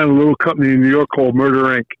ran a little company in New York called Murder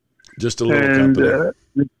Inc. Just a little company.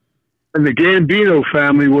 And the Gambino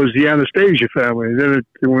family was the Anastasia family. And then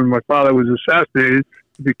when my father was assassinated,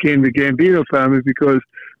 it became the Gambino family because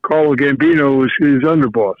Carlo Gambino was his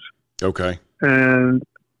underboss. Okay. And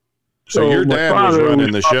so your dad was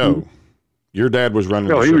running the show. Your dad was running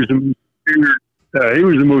the show. He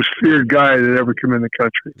was the most feared guy that ever came in the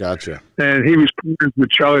country. Gotcha. And he was partners with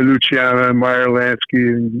Charlie Luciano and Meyer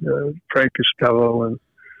Lansky and Frank Costello, and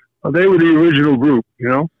they were the original group, you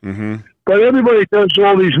know. Mm-hmm. But everybody does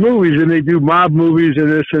all these movies, and they do mob movies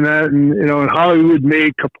and this and that, and you know, and Hollywood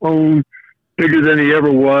made Capone bigger than he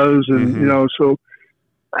ever was, and you know, so.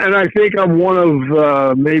 And I think I'm one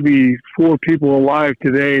of maybe 4 people alive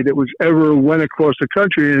today that was ever went across the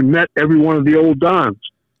country and met every one of the old Dons,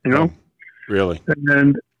 you know. Really?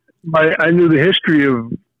 And I knew the history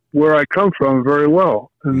of where I come from very well,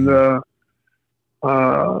 and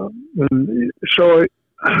so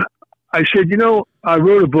I said, you know, I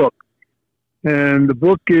wrote a book, and the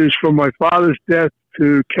book is from my father's death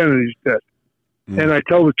to Kennedy's death, and I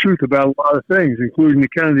tell the truth about a lot of things, including the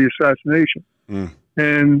Kennedy assassination.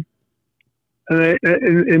 And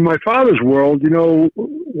in my father's world, you know,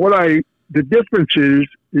 the difference is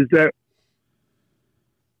that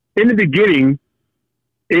in the beginning,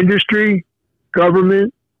 industry,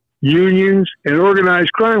 government, unions, and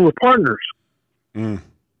organized crime were partners. They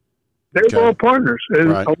were all partners.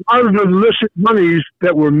 And a lot of the illicit monies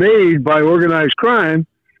that were made by organized crime,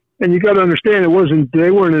 and you got to understand, they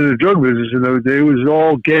weren't in the drug business in those days. It was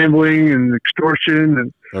all gambling and extortion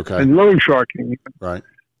and loan sharking. Right.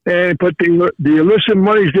 But the illicit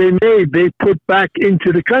monies they made, they put back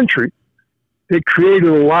into the country. They created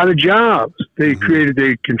a lot of jobs. They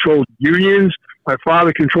controlled unions. My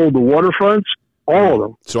father controlled the waterfronts, all of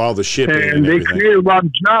them. So all the shipping and they created a lot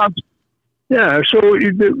of jobs. Yeah, so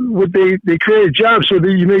they created jobs so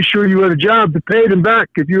that you made sure you had a job to pay them back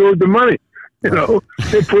if you owed them money. You know,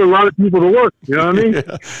 they put a lot of people to work. You know what I mean?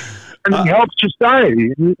 And it helped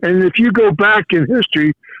society. And if you go back in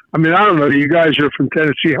history, I mean, I don't know. You guys are from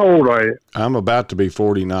Tennessee. How old are you? I'm about to be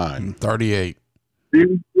 49. 38.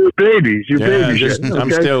 You're babies. You're babies.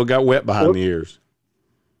 I'm still got wet behind the ears.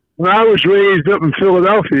 When I was raised up in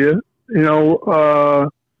Philadelphia, you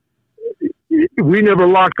know, we never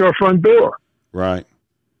locked our front door. Right.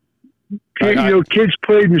 Kids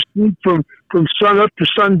played in the street from sun up to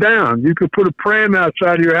sundown. You could put a pram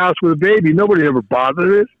outside of your house with a baby. Nobody ever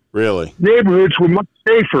bothered it. Really? Neighborhoods were much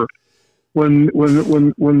safer when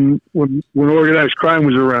organized crime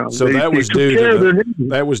was around. So that was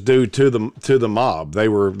due to the mob. They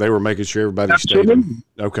were making sure everybody stayed.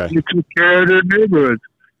 Okay. You took care of their neighborhoods.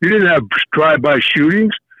 You didn't have drive-by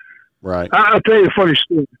shootings. Right. I'll tell you a funny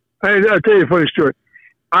story.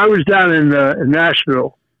 I was down in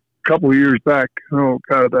Nashville a couple of years back. Oh,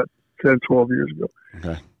 God, about 10, 12 years ago.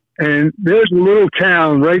 Okay. And there's a little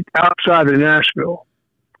town right outside of Nashville.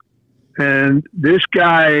 And this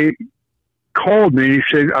guy called me. He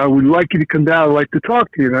said, I would like you to come down. I'd like to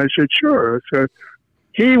talk to you. And I said, sure. So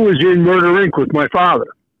he was in Murder, Inc. with my father.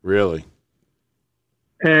 Really?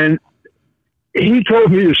 And he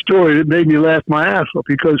told me a story that made me laugh my ass off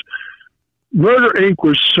because Murder, Inc.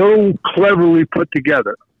 was so cleverly put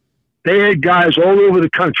together. They had guys all over the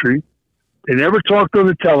country. They never talked on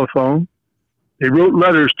the telephone. They wrote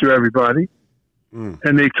letters to everybody.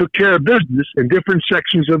 And they took care of business in different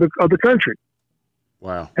sections of the country.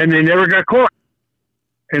 Wow. And they never got caught.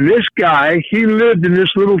 And this guy, he lived in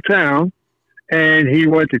this little town, and he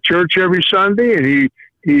went to church every Sunday, and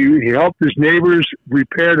he helped his neighbors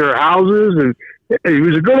repair their houses, and he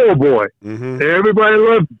was a good old boy. And everybody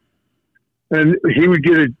loved him. And he would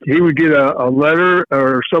get a letter,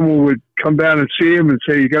 or someone would come down and see him and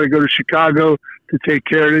say, you got to go to Chicago to take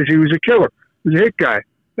care of this. He was a killer. He was a hit guy.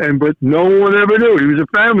 But no one ever knew. He was a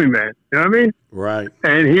family man. You know what I mean? Right.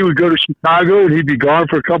 And he would go to Chicago, and he'd be gone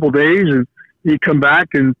for a couple of days, and he'd come back,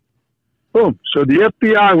 and boom. So the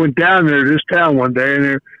FBI went down there to this town one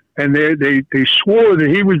day, and they swore that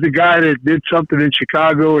he was the guy that did something in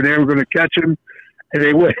Chicago, and they were going to catch him. And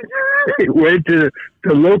they went to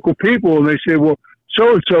the local people, and they said, well,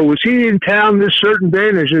 so-and-so, was he in town this certain day?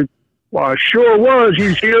 And they said, well, I sure was.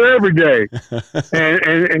 He's here every day.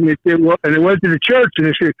 and they said, well, and they went to the church, and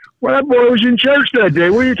they said, well, that boy was in church that day.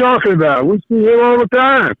 What are you talking about? We see him all the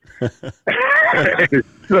time.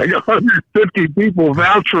 Like 150 people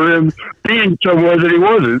vouched for him being somewhere that he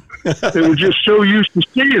wasn't. They were just so used to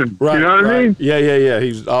seeing him. Right, you know what I mean? Yeah.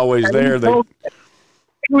 He's always there.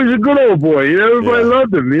 He was a good old boy. You know, everybody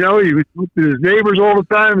loved him. You know, he was with his neighbors all the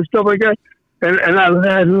time and stuff like that. And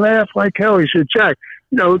I laughed like hell. He said, Jack,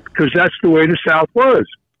 you know, because that's the way the South was.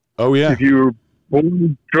 Oh, yeah. If you were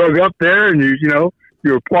drug up there and you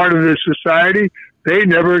were part of this society, they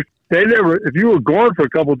never, if you were gone for a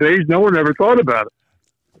couple of days, no one ever thought about it.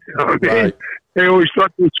 You know what I mean? They always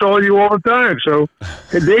thought they saw you all the time. So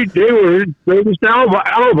they was the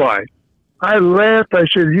alibi. I laughed. I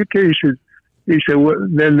said, you He said,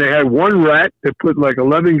 then they had one rat that put like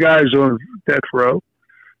 11 guys on death row.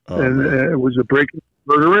 And it was a break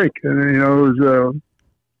murder Inc. And, it was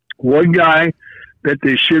one guy that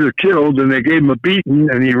they should have killed, and they gave him a beating,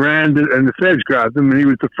 and he ran, and the feds grabbed him, and he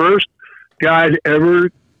was the first guy to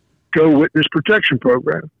ever go witness protection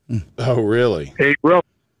program. Oh, really?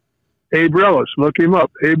 Abe Rellis, look him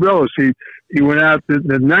up. Abe Rellis, he went out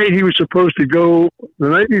the night he was supposed to go, the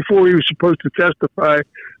night before he was supposed to testify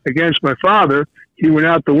against my father. He went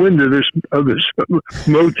out the window of this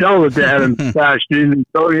motel that they had him stashed in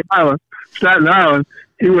Staten Island.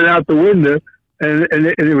 He went out the window, and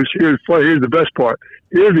it was here's the best part.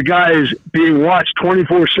 Here's the guys being watched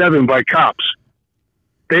 24/7 by cops.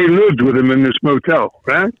 They lived with him in this motel,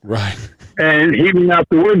 right? Right. And he went out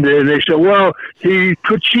the window, and they said, well, he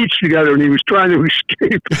put sheets together, and he was trying to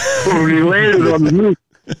escape. When he landed on the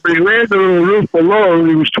roof, below, and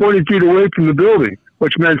he was 20 feet away from the building,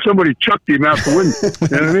 which meant somebody chucked him out the window.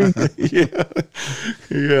 You know what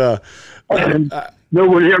I mean? Yeah. And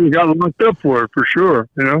nobody ever got locked up for it, for sure,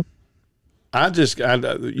 I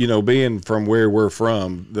being from where we're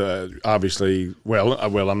from, obviously, well,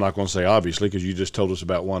 I'm not going to say obviously, because you just told us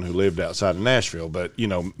about one who lived outside of Nashville, but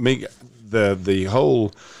the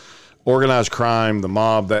whole organized crime, the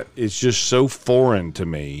mob, that it's just so foreign to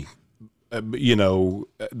me,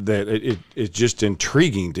 that it's just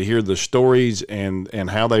intriguing to hear the stories and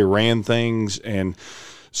how they ran things. And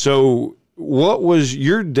so what was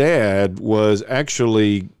your dad was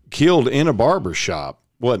actually killed in a barber shop,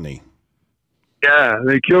 wasn't he? Yeah,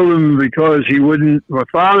 they killed him because he wouldn't. My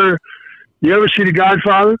father, you ever see The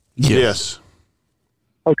Godfather? Yes.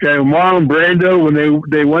 Okay, Marlon Brando, when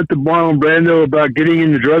they went to Marlon Brando about getting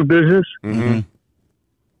in the drug business, and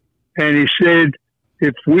he said,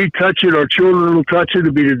 if we touch it, our children will touch it.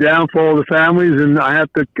 It'll be the downfall of the families, and I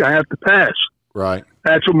have to pass. Right.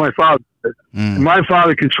 That's what my father said. And my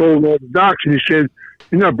father controlled all the docs, and he said,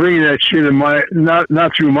 you're not bringing that shit in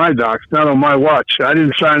not through my docs, not on my watch. I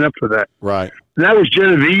didn't sign up for that. Right. And that was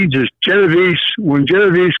Genovese. When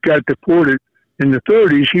Genovese got deported in the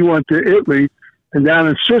 30s, he went to Italy and down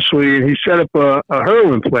in Sicily, and he set up a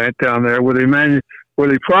heroin plant down there where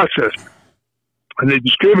they processed, and they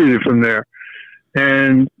distributed from there.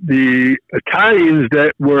 And the Italians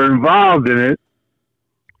that were involved in it,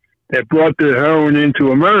 that brought the heroin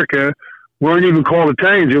into America, weren't even called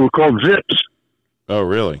Italians; they were called Zips. Oh,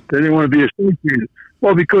 really? They didn't want to be associated.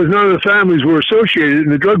 Well, because none of the families were associated in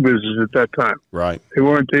the drug business at that time. Right. They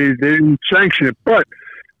weren't. They didn't sanction it, but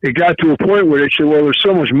it got to a point where they said, "Well, there's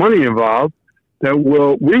so much money involved that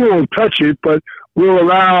we won't touch it, but we'll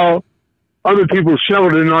allow other people to sell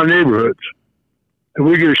it in our neighborhoods, and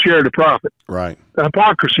we get a share of the profit." Right. The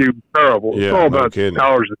hypocrisy was terrible. Yeah, it's all about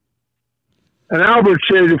dollars. And Albert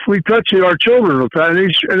said, "If we touch it, our children will touch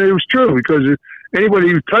it." And it was true, because anybody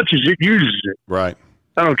who touches it uses it. Right.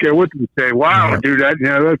 I don't care what they say. Wow, do that.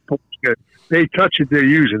 That's bullshit. They touch it, they're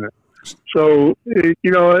using it. So and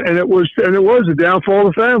it was a downfall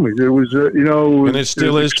of families. It was and it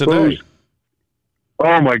still is today.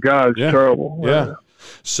 Oh my God, it's terrible. Yeah.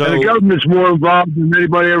 So and the government's more involved than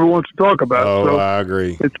anybody ever wants to talk about. Oh, so I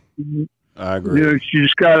agree. I agree. You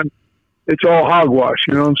just got to. It's all hogwash.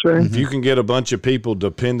 You know what I'm saying? If you can get a bunch of people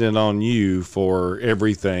dependent on you for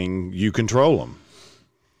everything, you control them.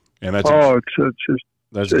 And that's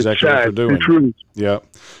that's exactly what they're doing. It's true. Yeah.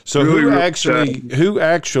 So who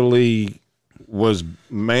actually was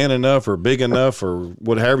man enough or big enough or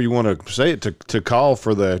whatever you want to say it to call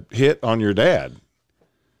for the hit on your dad?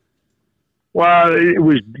 Well, it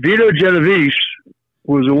was Vito Genovese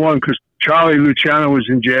was the one, because Charlie Luciano was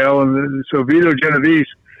in jail, and so Vito Genovese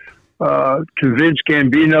convinced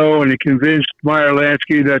Gambino and he convinced Meyer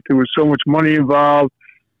Lansky that there was so much money involved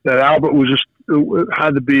that Albert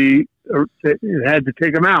had to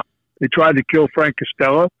take him out. They tried to kill Frank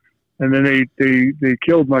Costello, and then they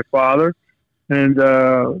killed my father, and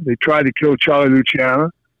they tried to kill Charlie Luciano,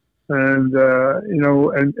 and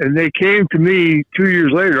and they came to me 2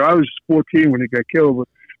 years later. I was 14 when he got killed, but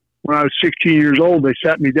when I was 16 years old, they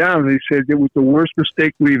sat me down and they said it was the worst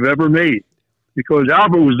mistake we've ever made, because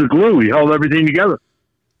Albert was the glue. He held everything together.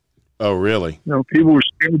 Oh, really? People were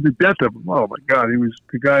scared to death of him. Oh my God, he was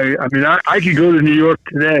the guy. I mean, I could go to New York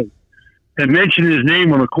today and mention his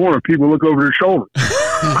name on the corner. People look over their shoulder.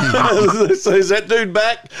 So is that dude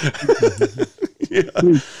back? Yeah.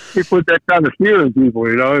 He put that kind of fear in people,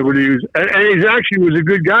 when he was, and he actually was a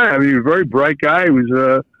good guy. I mean, he was a very bright guy. He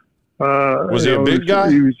was was he a big guy?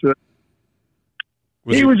 He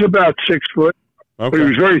was about 6 foot, but he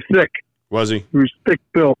was very thick. Was he? He was thick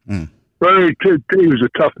built. He was a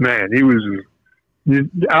tough man. He was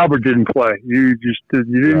Albert didn't play. You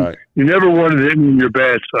didn't. Right. You never wanted him on your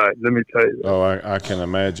bad side. Let me tell you that. Oh, I can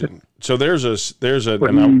imagine. So there's a,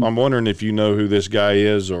 and I'm wondering if you know who this guy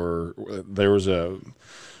is, or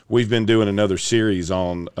we've been doing another series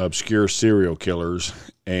on obscure serial killers,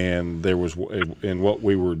 and there was, in what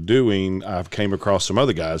we were doing, I came across some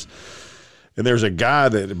other guys, and there's a guy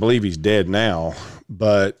that I believe he's dead now,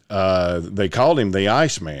 but they called him the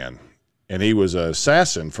Iceman, and he was an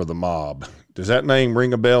assassin for the mob. Does that name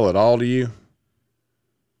ring a bell at all to you?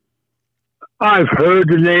 I've heard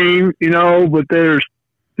the name, but there's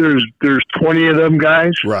 20 of them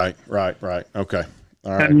guys. Right. Okay.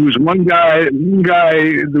 All right. And there was one guy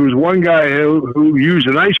who used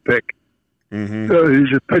an ice pick. Mm-hmm.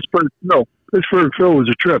 He's a Pittsburgh Phil was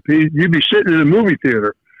a trip. You'd be sitting in a movie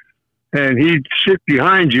theater, and he'd sit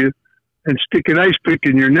behind you and stick an ice pick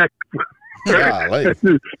in your neck.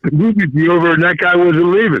 The movie'd be over, and that guy wasn't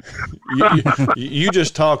leaving. You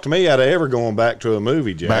just talked me out of ever going back to a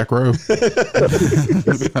movie, Jack. Back row. I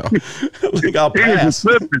think I'll pass. He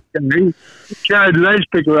carried an ice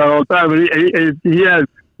pick around all the time, and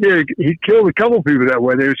he killed a couple people that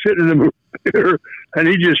way. They were sitting in the movie theater, and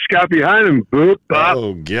he just got behind him, boop, bop,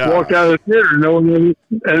 walked out of the theater. And all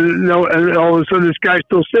of a sudden, this guy's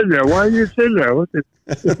still sitting there. Why are you sitting there?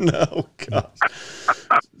 No, God.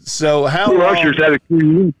 So how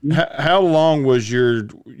long was your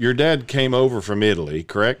dad came over from Italy,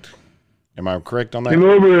 correct? Am I correct on that? Came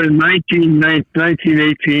over in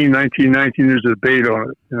 1918, 1919. There's a debate on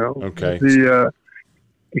it, Okay.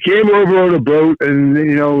 He came over on a boat, and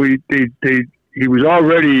he was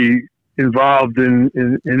already involved in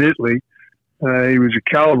Italy. He was a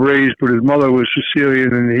Calabrese, but his mother was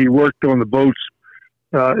Sicilian, and he worked on the boats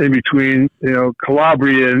in between,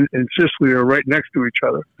 Calabria and Sicily are right next to each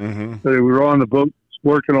other. Mm-hmm. So they were on the boat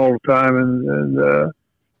working all the time, and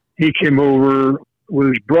he came over with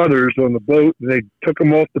his brothers on the boat, and they took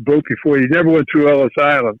him off the boat before. He never went through Ellis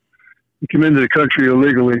Island. He came into the country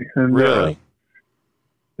illegally. And, really?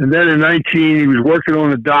 And then in he was working on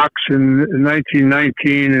the docks in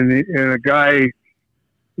 1919, and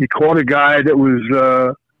he caught a guy that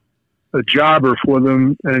was a jobber for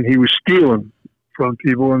them, and he was stealing from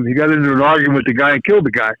people, and he got into an argument with the guy and killed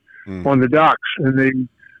the guy on the docks, and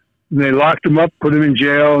they locked him up, put him in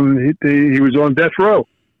jail, and he was on death row.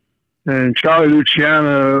 And Charlie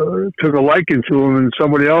Luciana took a liking to him, and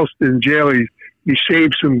somebody else in jail, he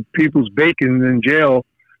saved some people's bacon in jail,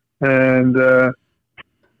 and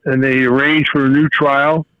they arranged for a new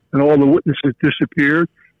trial, and all the witnesses disappeared,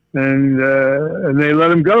 and they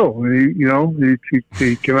let him go. He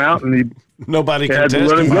came out, and nobody had to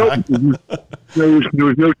let him go. There was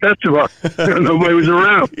no testimony. Nobody was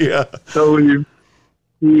around. Yeah. So he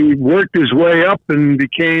worked his way up and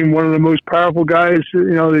became one of the most powerful guys.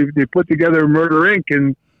 They put together Murder Inc.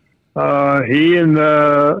 and he and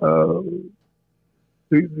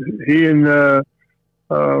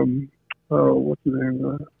what's his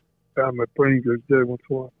name? My brain goes dead once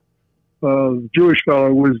in a while. Jewish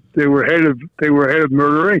fellow they were head of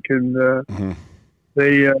Murder Inc. and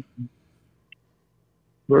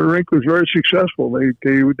Murder Inc. was very successful. They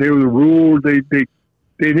were the rule. They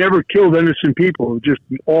never killed innocent people. Just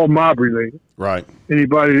all mob related. Right.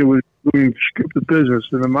 Anybody that was doing stupid business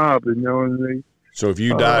in the mob, and so if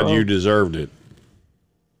you died, you deserved it.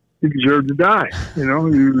 You deserved to die.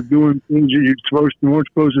 You were doing things that you weren't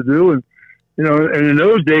supposed to do, and and in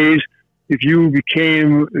those days, if you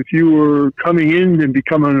were coming in and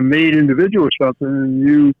becoming a made individual or something,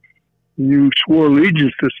 and you swore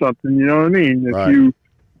allegiance to something, you know what I mean?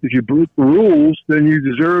 If you broke the rules, then you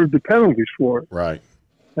deserved the penalties for it. Right.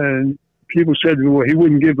 And people said, well, he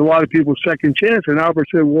wouldn't give a lot of people a second chance. And Albert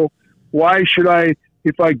said, well, why should I?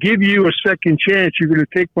 If I give you a second chance, you're going to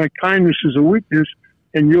take my kindness as a weakness,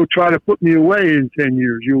 and you'll try to put me away in 10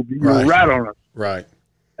 years. You'll rat on us. Right.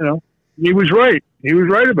 He was right. He was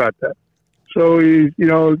right about that. So they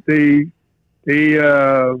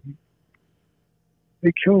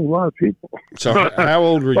killed a lot of people. So how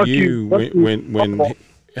old were you when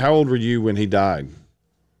how old were you when he died?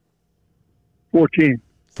 14.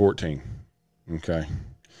 14. Okay.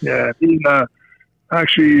 Yeah.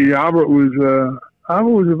 Actually, Albert was a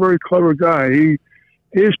very clever guy.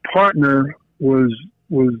 His partner was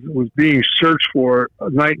being searched for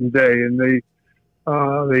night and day, and they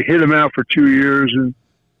hid him out for 2 years,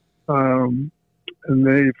 and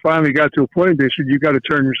they finally got to a point. They said, "You got to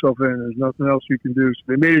turn yourself in. There's nothing else you can do." So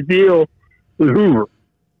they made a deal with Hoover,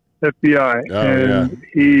 FBI,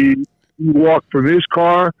 he walked from his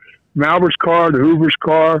car, from Albert's car to Hoover's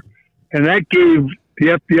car, and that gave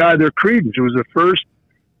the FBI their credence. It was the first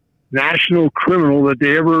national criminal that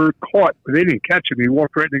they ever caught, but they didn't catch him. He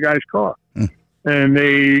walked right in the guy's car. And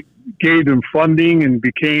they gave him funding and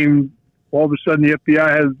became, all of a sudden the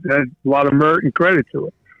FBI had a lot of merit and credit to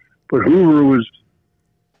it. But Hoover was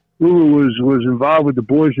involved with the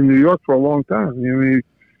boys in New York for a long time. I mean,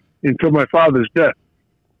 until my father's death.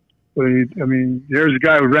 But there's a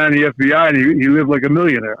guy who ran the FBI and he lived like a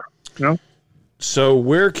millionaire, you know? So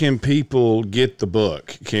where can people get the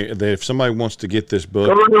book? If somebody wants to get this book?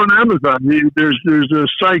 Go on Amazon. There's a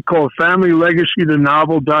site called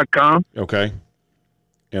FamilyLegacyTheNovel.com. Okay.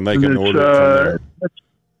 And they can order it from there.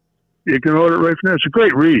 You can order it right from there. It's a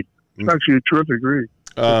great read. It's actually a terrific read.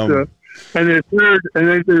 And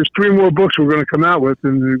there's 3 more books we're going to come out with,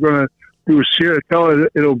 and we're going to do a series.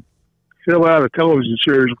 It'll fill out a television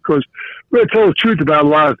series because we're going to tell the truth about a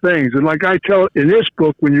lot of things. And like I tell in this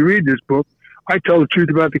book, when you read this book, I tell the truth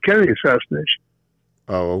about the Kennedy assassination.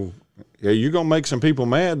 Oh, yeah, you're going to make some people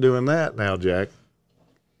mad doing that now, Jack.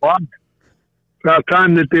 Well, about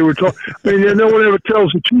time that they were talking. No one ever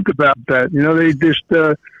tells the truth about that. You know, they just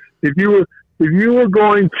if you were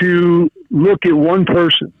going to look at one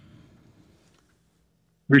person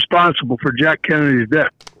responsible for Jack Kennedy's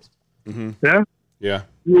death, yeah,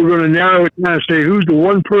 you were going to narrow it down and say who's the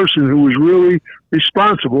one person who was really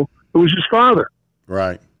responsible. It was his father.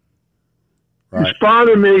 Right. His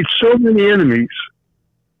father made so many enemies,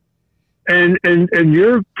 and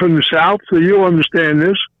you're from the South, so you'll understand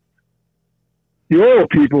this. The oil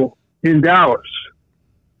people in Dallas,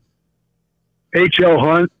 H.L.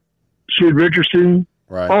 Hunt, Sid Richardson,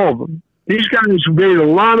 all of them. These guys made a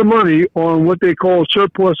lot of money on what they call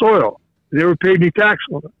surplus oil. They never paid any tax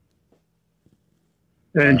on it.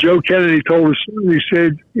 And Joe Kennedy told us, he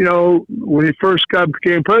said, when he first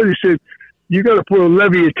became president, he said, you got to put a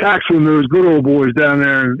levy of tax on those good old boys down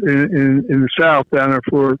there in the South down there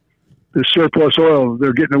for the surplus oil.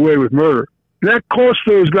 They're getting away with murder. That cost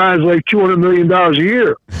those guys like $200 million a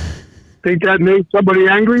year. Think that made somebody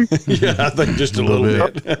angry? Yeah, I think just a little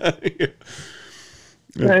bit.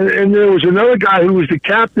 And there was another guy who was the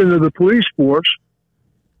captain of the police force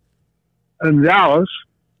in Dallas,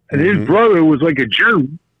 and his brother was like a general.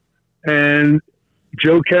 And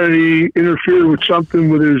Joe Kennedy interfered with something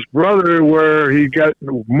with his brother where he got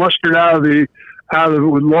mustered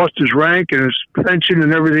lost his rank and his pension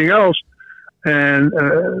and everything else. And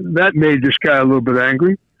that made this guy a little bit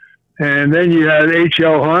angry. And then you had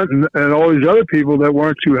H.L. Hunt and all these other people that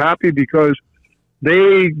weren't too happy because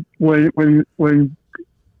when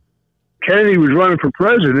Kennedy was running for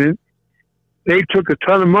president, they took a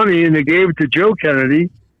ton of money and they gave it to Joe Kennedy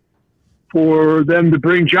for them to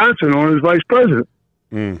bring Johnson on as vice president.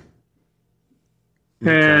 Okay.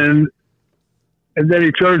 And then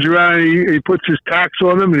he turns around and he puts his tax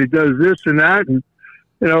on them and he does this and that and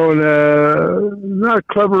not a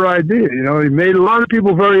clever idea. He made a lot of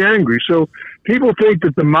people very angry. So people think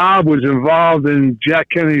that the mob was involved in Jack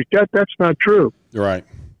Kennedy's death. That's not true. Right.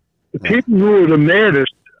 The people who were the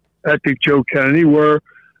maddest at Joe Kennedy were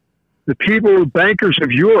the bankers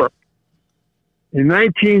of Europe. In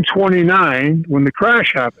 1929, when the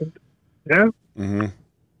crash happened,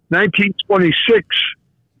 1926,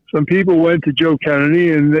 some people went to Joe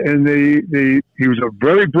Kennedy, and he was a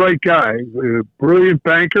very bright guy, a brilliant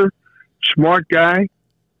banker, smart guy,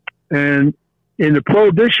 and in the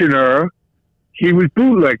Prohibition era, he was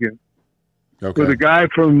bootlegging. Okay. With a guy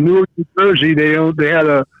from Newark, New Jersey. They had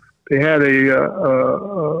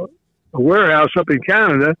a warehouse up in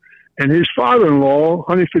Canada, and his father-in-law,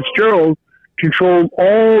 Honey Fitzgerald, controlled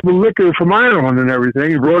all the liquor from Ireland and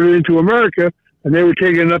everything, and brought it into America. And they were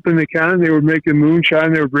taking it up into Canada. They were making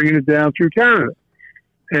moonshine. They were bringing it down through Canada.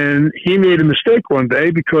 And he made a mistake one day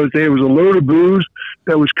because there was a load of booze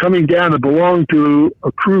that was coming down that belonged to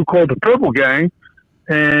a crew called the Purple Gang,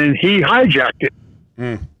 and he hijacked it.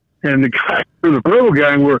 And the guys for the Purple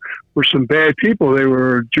Gang were some bad people. They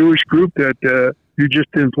were a Jewish group that you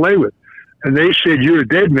just didn't play with. And they said, "You're a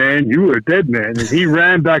dead man. You were a dead man." And he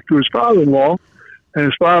ran back to his father-in-law, and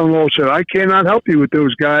his father-in-law said, "I cannot help you with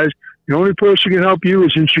those guys. The only person who can help you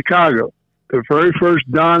is in Chicago. The very first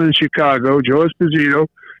Don in Chicago, Joe Esposito,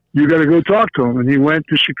 you got to go talk to him." And he went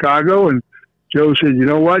to Chicago, and Joe said, "You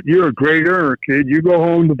know what? You're a great earner, kid. You go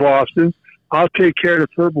home to Boston. I'll take care of the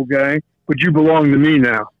Purple Gang, but you belong to me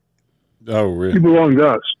now." Oh, really? You belong to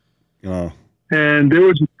us. Oh. And there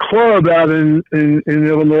was a club out in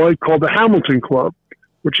Illinois called the Hamilton Club,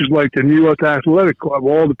 which is like the New York Athletic Club.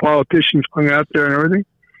 All the politicians hung out there and everything.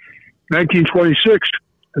 1926.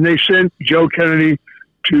 And they sent Joe Kennedy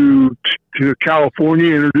to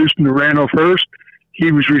California, introduced him to Randolph Hearst.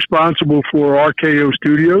 He was responsible for RKO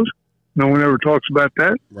Studios. No one ever talks about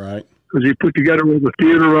that. Right. because he put together all the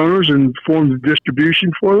theater owners and formed the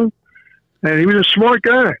distribution for them. And he was a smart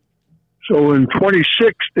guy. So in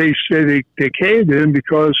 26, they say they came to him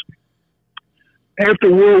because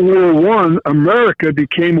after World War I, America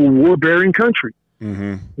became a war-bearing country.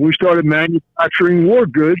 Mm-hmm. We started manufacturing war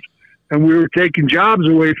goods, and we were taking jobs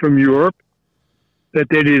away from Europe that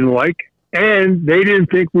they didn't like, and they didn't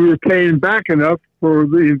think we were paying back enough for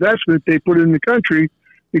the investment they put in the country,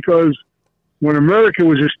 because when America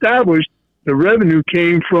was established, the revenue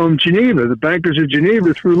came from Geneva. The bankers of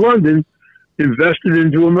Geneva through London invested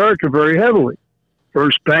into America very heavily.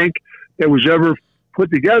 First bank that was ever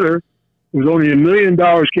put together was only $1 million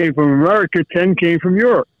came from America, 10 came from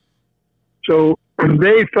Europe. So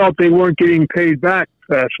they felt they weren't getting paid back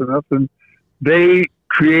fast enough, and they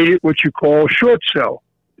created what you call short sell.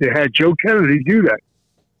 They had Joe Kennedy do that.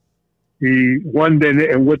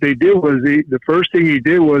 And what they did was the first thing he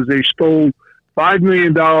did was they stole $5 million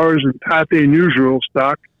in Pathé Newsreel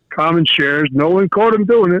stock, common shares. No one caught him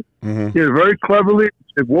doing it. Mm-hmm. He did it very cleverly.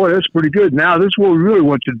 He said, boy, that's pretty good. Now this is what we really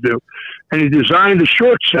want you to do. And he designed a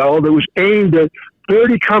short sell that was aimed at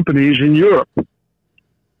 30 companies in Europe.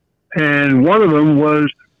 And one of them was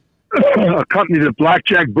a company that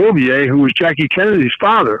Blackjack Bouvier, who was Jackie Kennedy's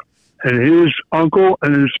father, and his uncle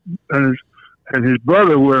and his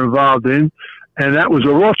brother were involved in, and that was a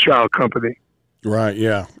Rothschild company. Right,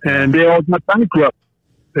 yeah. And they all got bankrupt.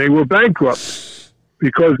 They were bankrupt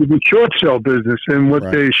because of the short sell business. And what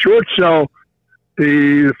they short sell,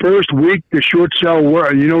 the first week the short sell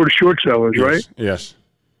were, you know what a short sell is, right? Yes.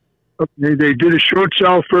 They did a short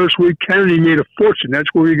sell first week. Kennedy made a fortune.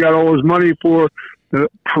 That's where he got all his money for the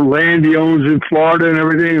land he owns in Florida and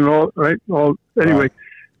everything. And all right. Anyway,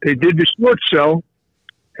 they did the short sell,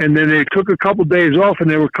 and then they took a couple days off, and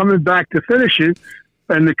they were coming back to finish it,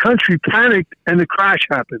 and the country panicked, and the crash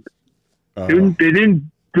happened. They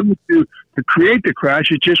didn't do it to create the crash.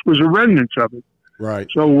 It just was a remnant of it. Right.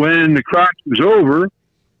 So when the crash was over,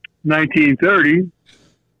 1930,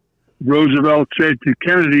 Roosevelt said to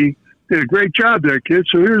Kennedy, did a great job there, kid.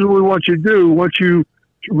 So here's what we want you to do. We want you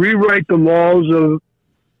to rewrite the laws of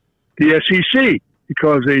the SEC,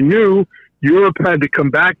 because they knew Europe had to come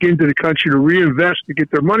back into the country to reinvest to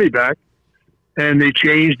get their money back. And they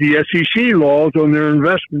changed the SEC laws on their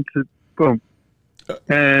investments. Boom.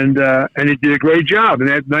 And he did a great job. And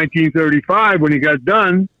at 1935, when he got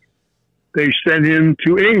done, they sent him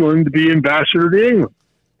to England to be ambassador to England.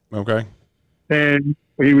 Okay. And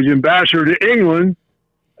when he was ambassador to England,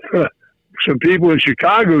 some people in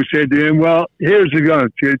Chicago said to him, well, here's the gun,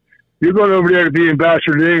 kid. You're going over there to be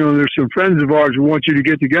ambassador to England. There's some friends of ours we want you to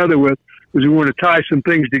get together with, because we want to tie some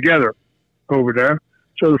things together over there.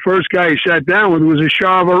 So the first guy he sat down with was the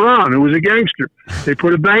Shah of Iran, who was a gangster. They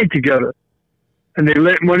put a bank together, and they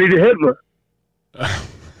lent money to Hitler.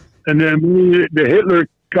 And then the Hitler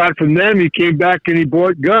got from them, he came back and he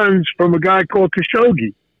bought guns from a guy called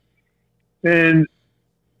Khashoggi. And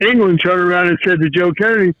England turned around and said to Joe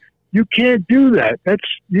Kennedy, you can't do that.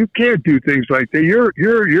 You can't do things like that.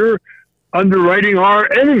 You're underwriting our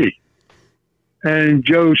enemy. And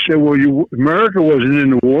Joe said, well, America wasn't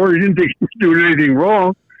in the war. He didn't think he was doing anything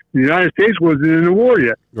wrong. The United States wasn't in the war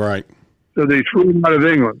yet. Right. So they threw him out of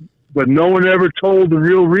England. But no one ever told the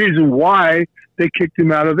real reason why they kicked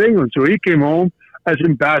him out of England. So he came home as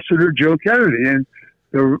Ambassador Joe Kennedy. And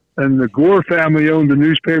the Gore family owned the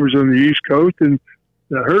newspapers on the East Coast, and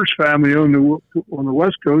the Hearst family owned on the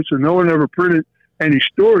West Coast. And no one ever printed any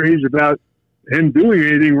stories about him doing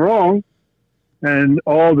anything wrong. And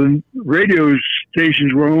all the radio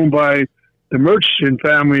stations were owned by the Murchison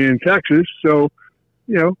family in Texas. So,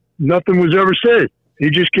 nothing was ever said. He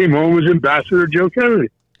just came home as Ambassador Joe Kennedy.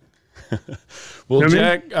 Well,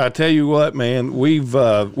 Jack, I tell you what, man,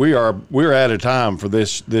 we're out of time for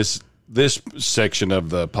this section of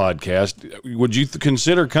the podcast. Would you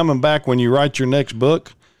consider coming back when you write your next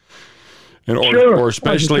book? Sure. Or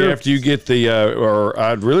especially after you get or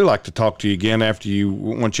I'd really like to talk to you again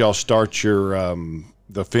once y'all start your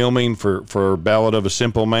the filming for Ballad of a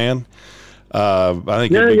Simple Man. I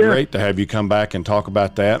think it'd be great to have you come back and talk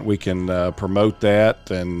about that. We can promote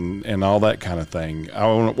that and all that kind of thing. I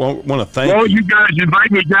want to thank you. Well, you guys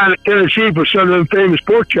invite me down to Tennessee for some of them famous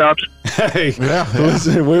pork chops. Hey,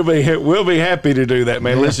 listen, we'll be happy to do that,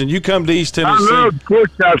 man. Yeah. Listen, you come to East Tennessee. I love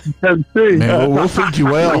pork chops in Tennessee. Man, we'll feed you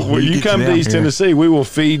well. When you come to East Tennessee, we will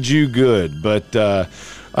feed you good. But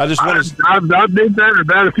I just want to. I've been there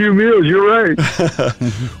about a few meals. You're right.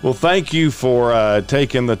 Well, thank you for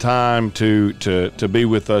taking the time to be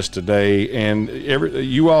with us today. And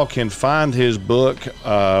you all can find his book,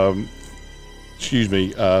 Family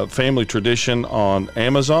Tradition, on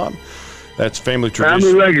Amazon. That's Family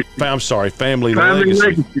Tradition. Legacy. I'm sorry, Family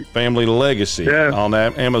Legacy. Family Legacy on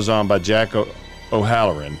Amazon by Jack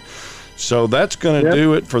O'Halloran. So that's going to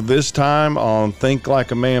do it for this time on Think Like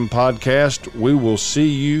a Man podcast. We will see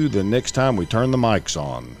you the next time we turn the mics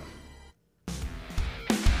on.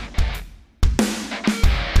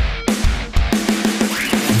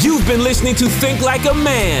 You've been listening to Think Like a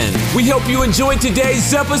Man. We hope you enjoyed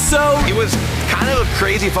today's episode. It was kind of a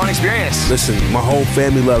crazy, fun experience. Listen, my whole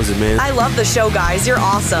family loves it, man. I love the show, guys. You're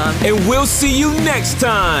awesome. And we'll see you next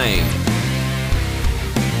time.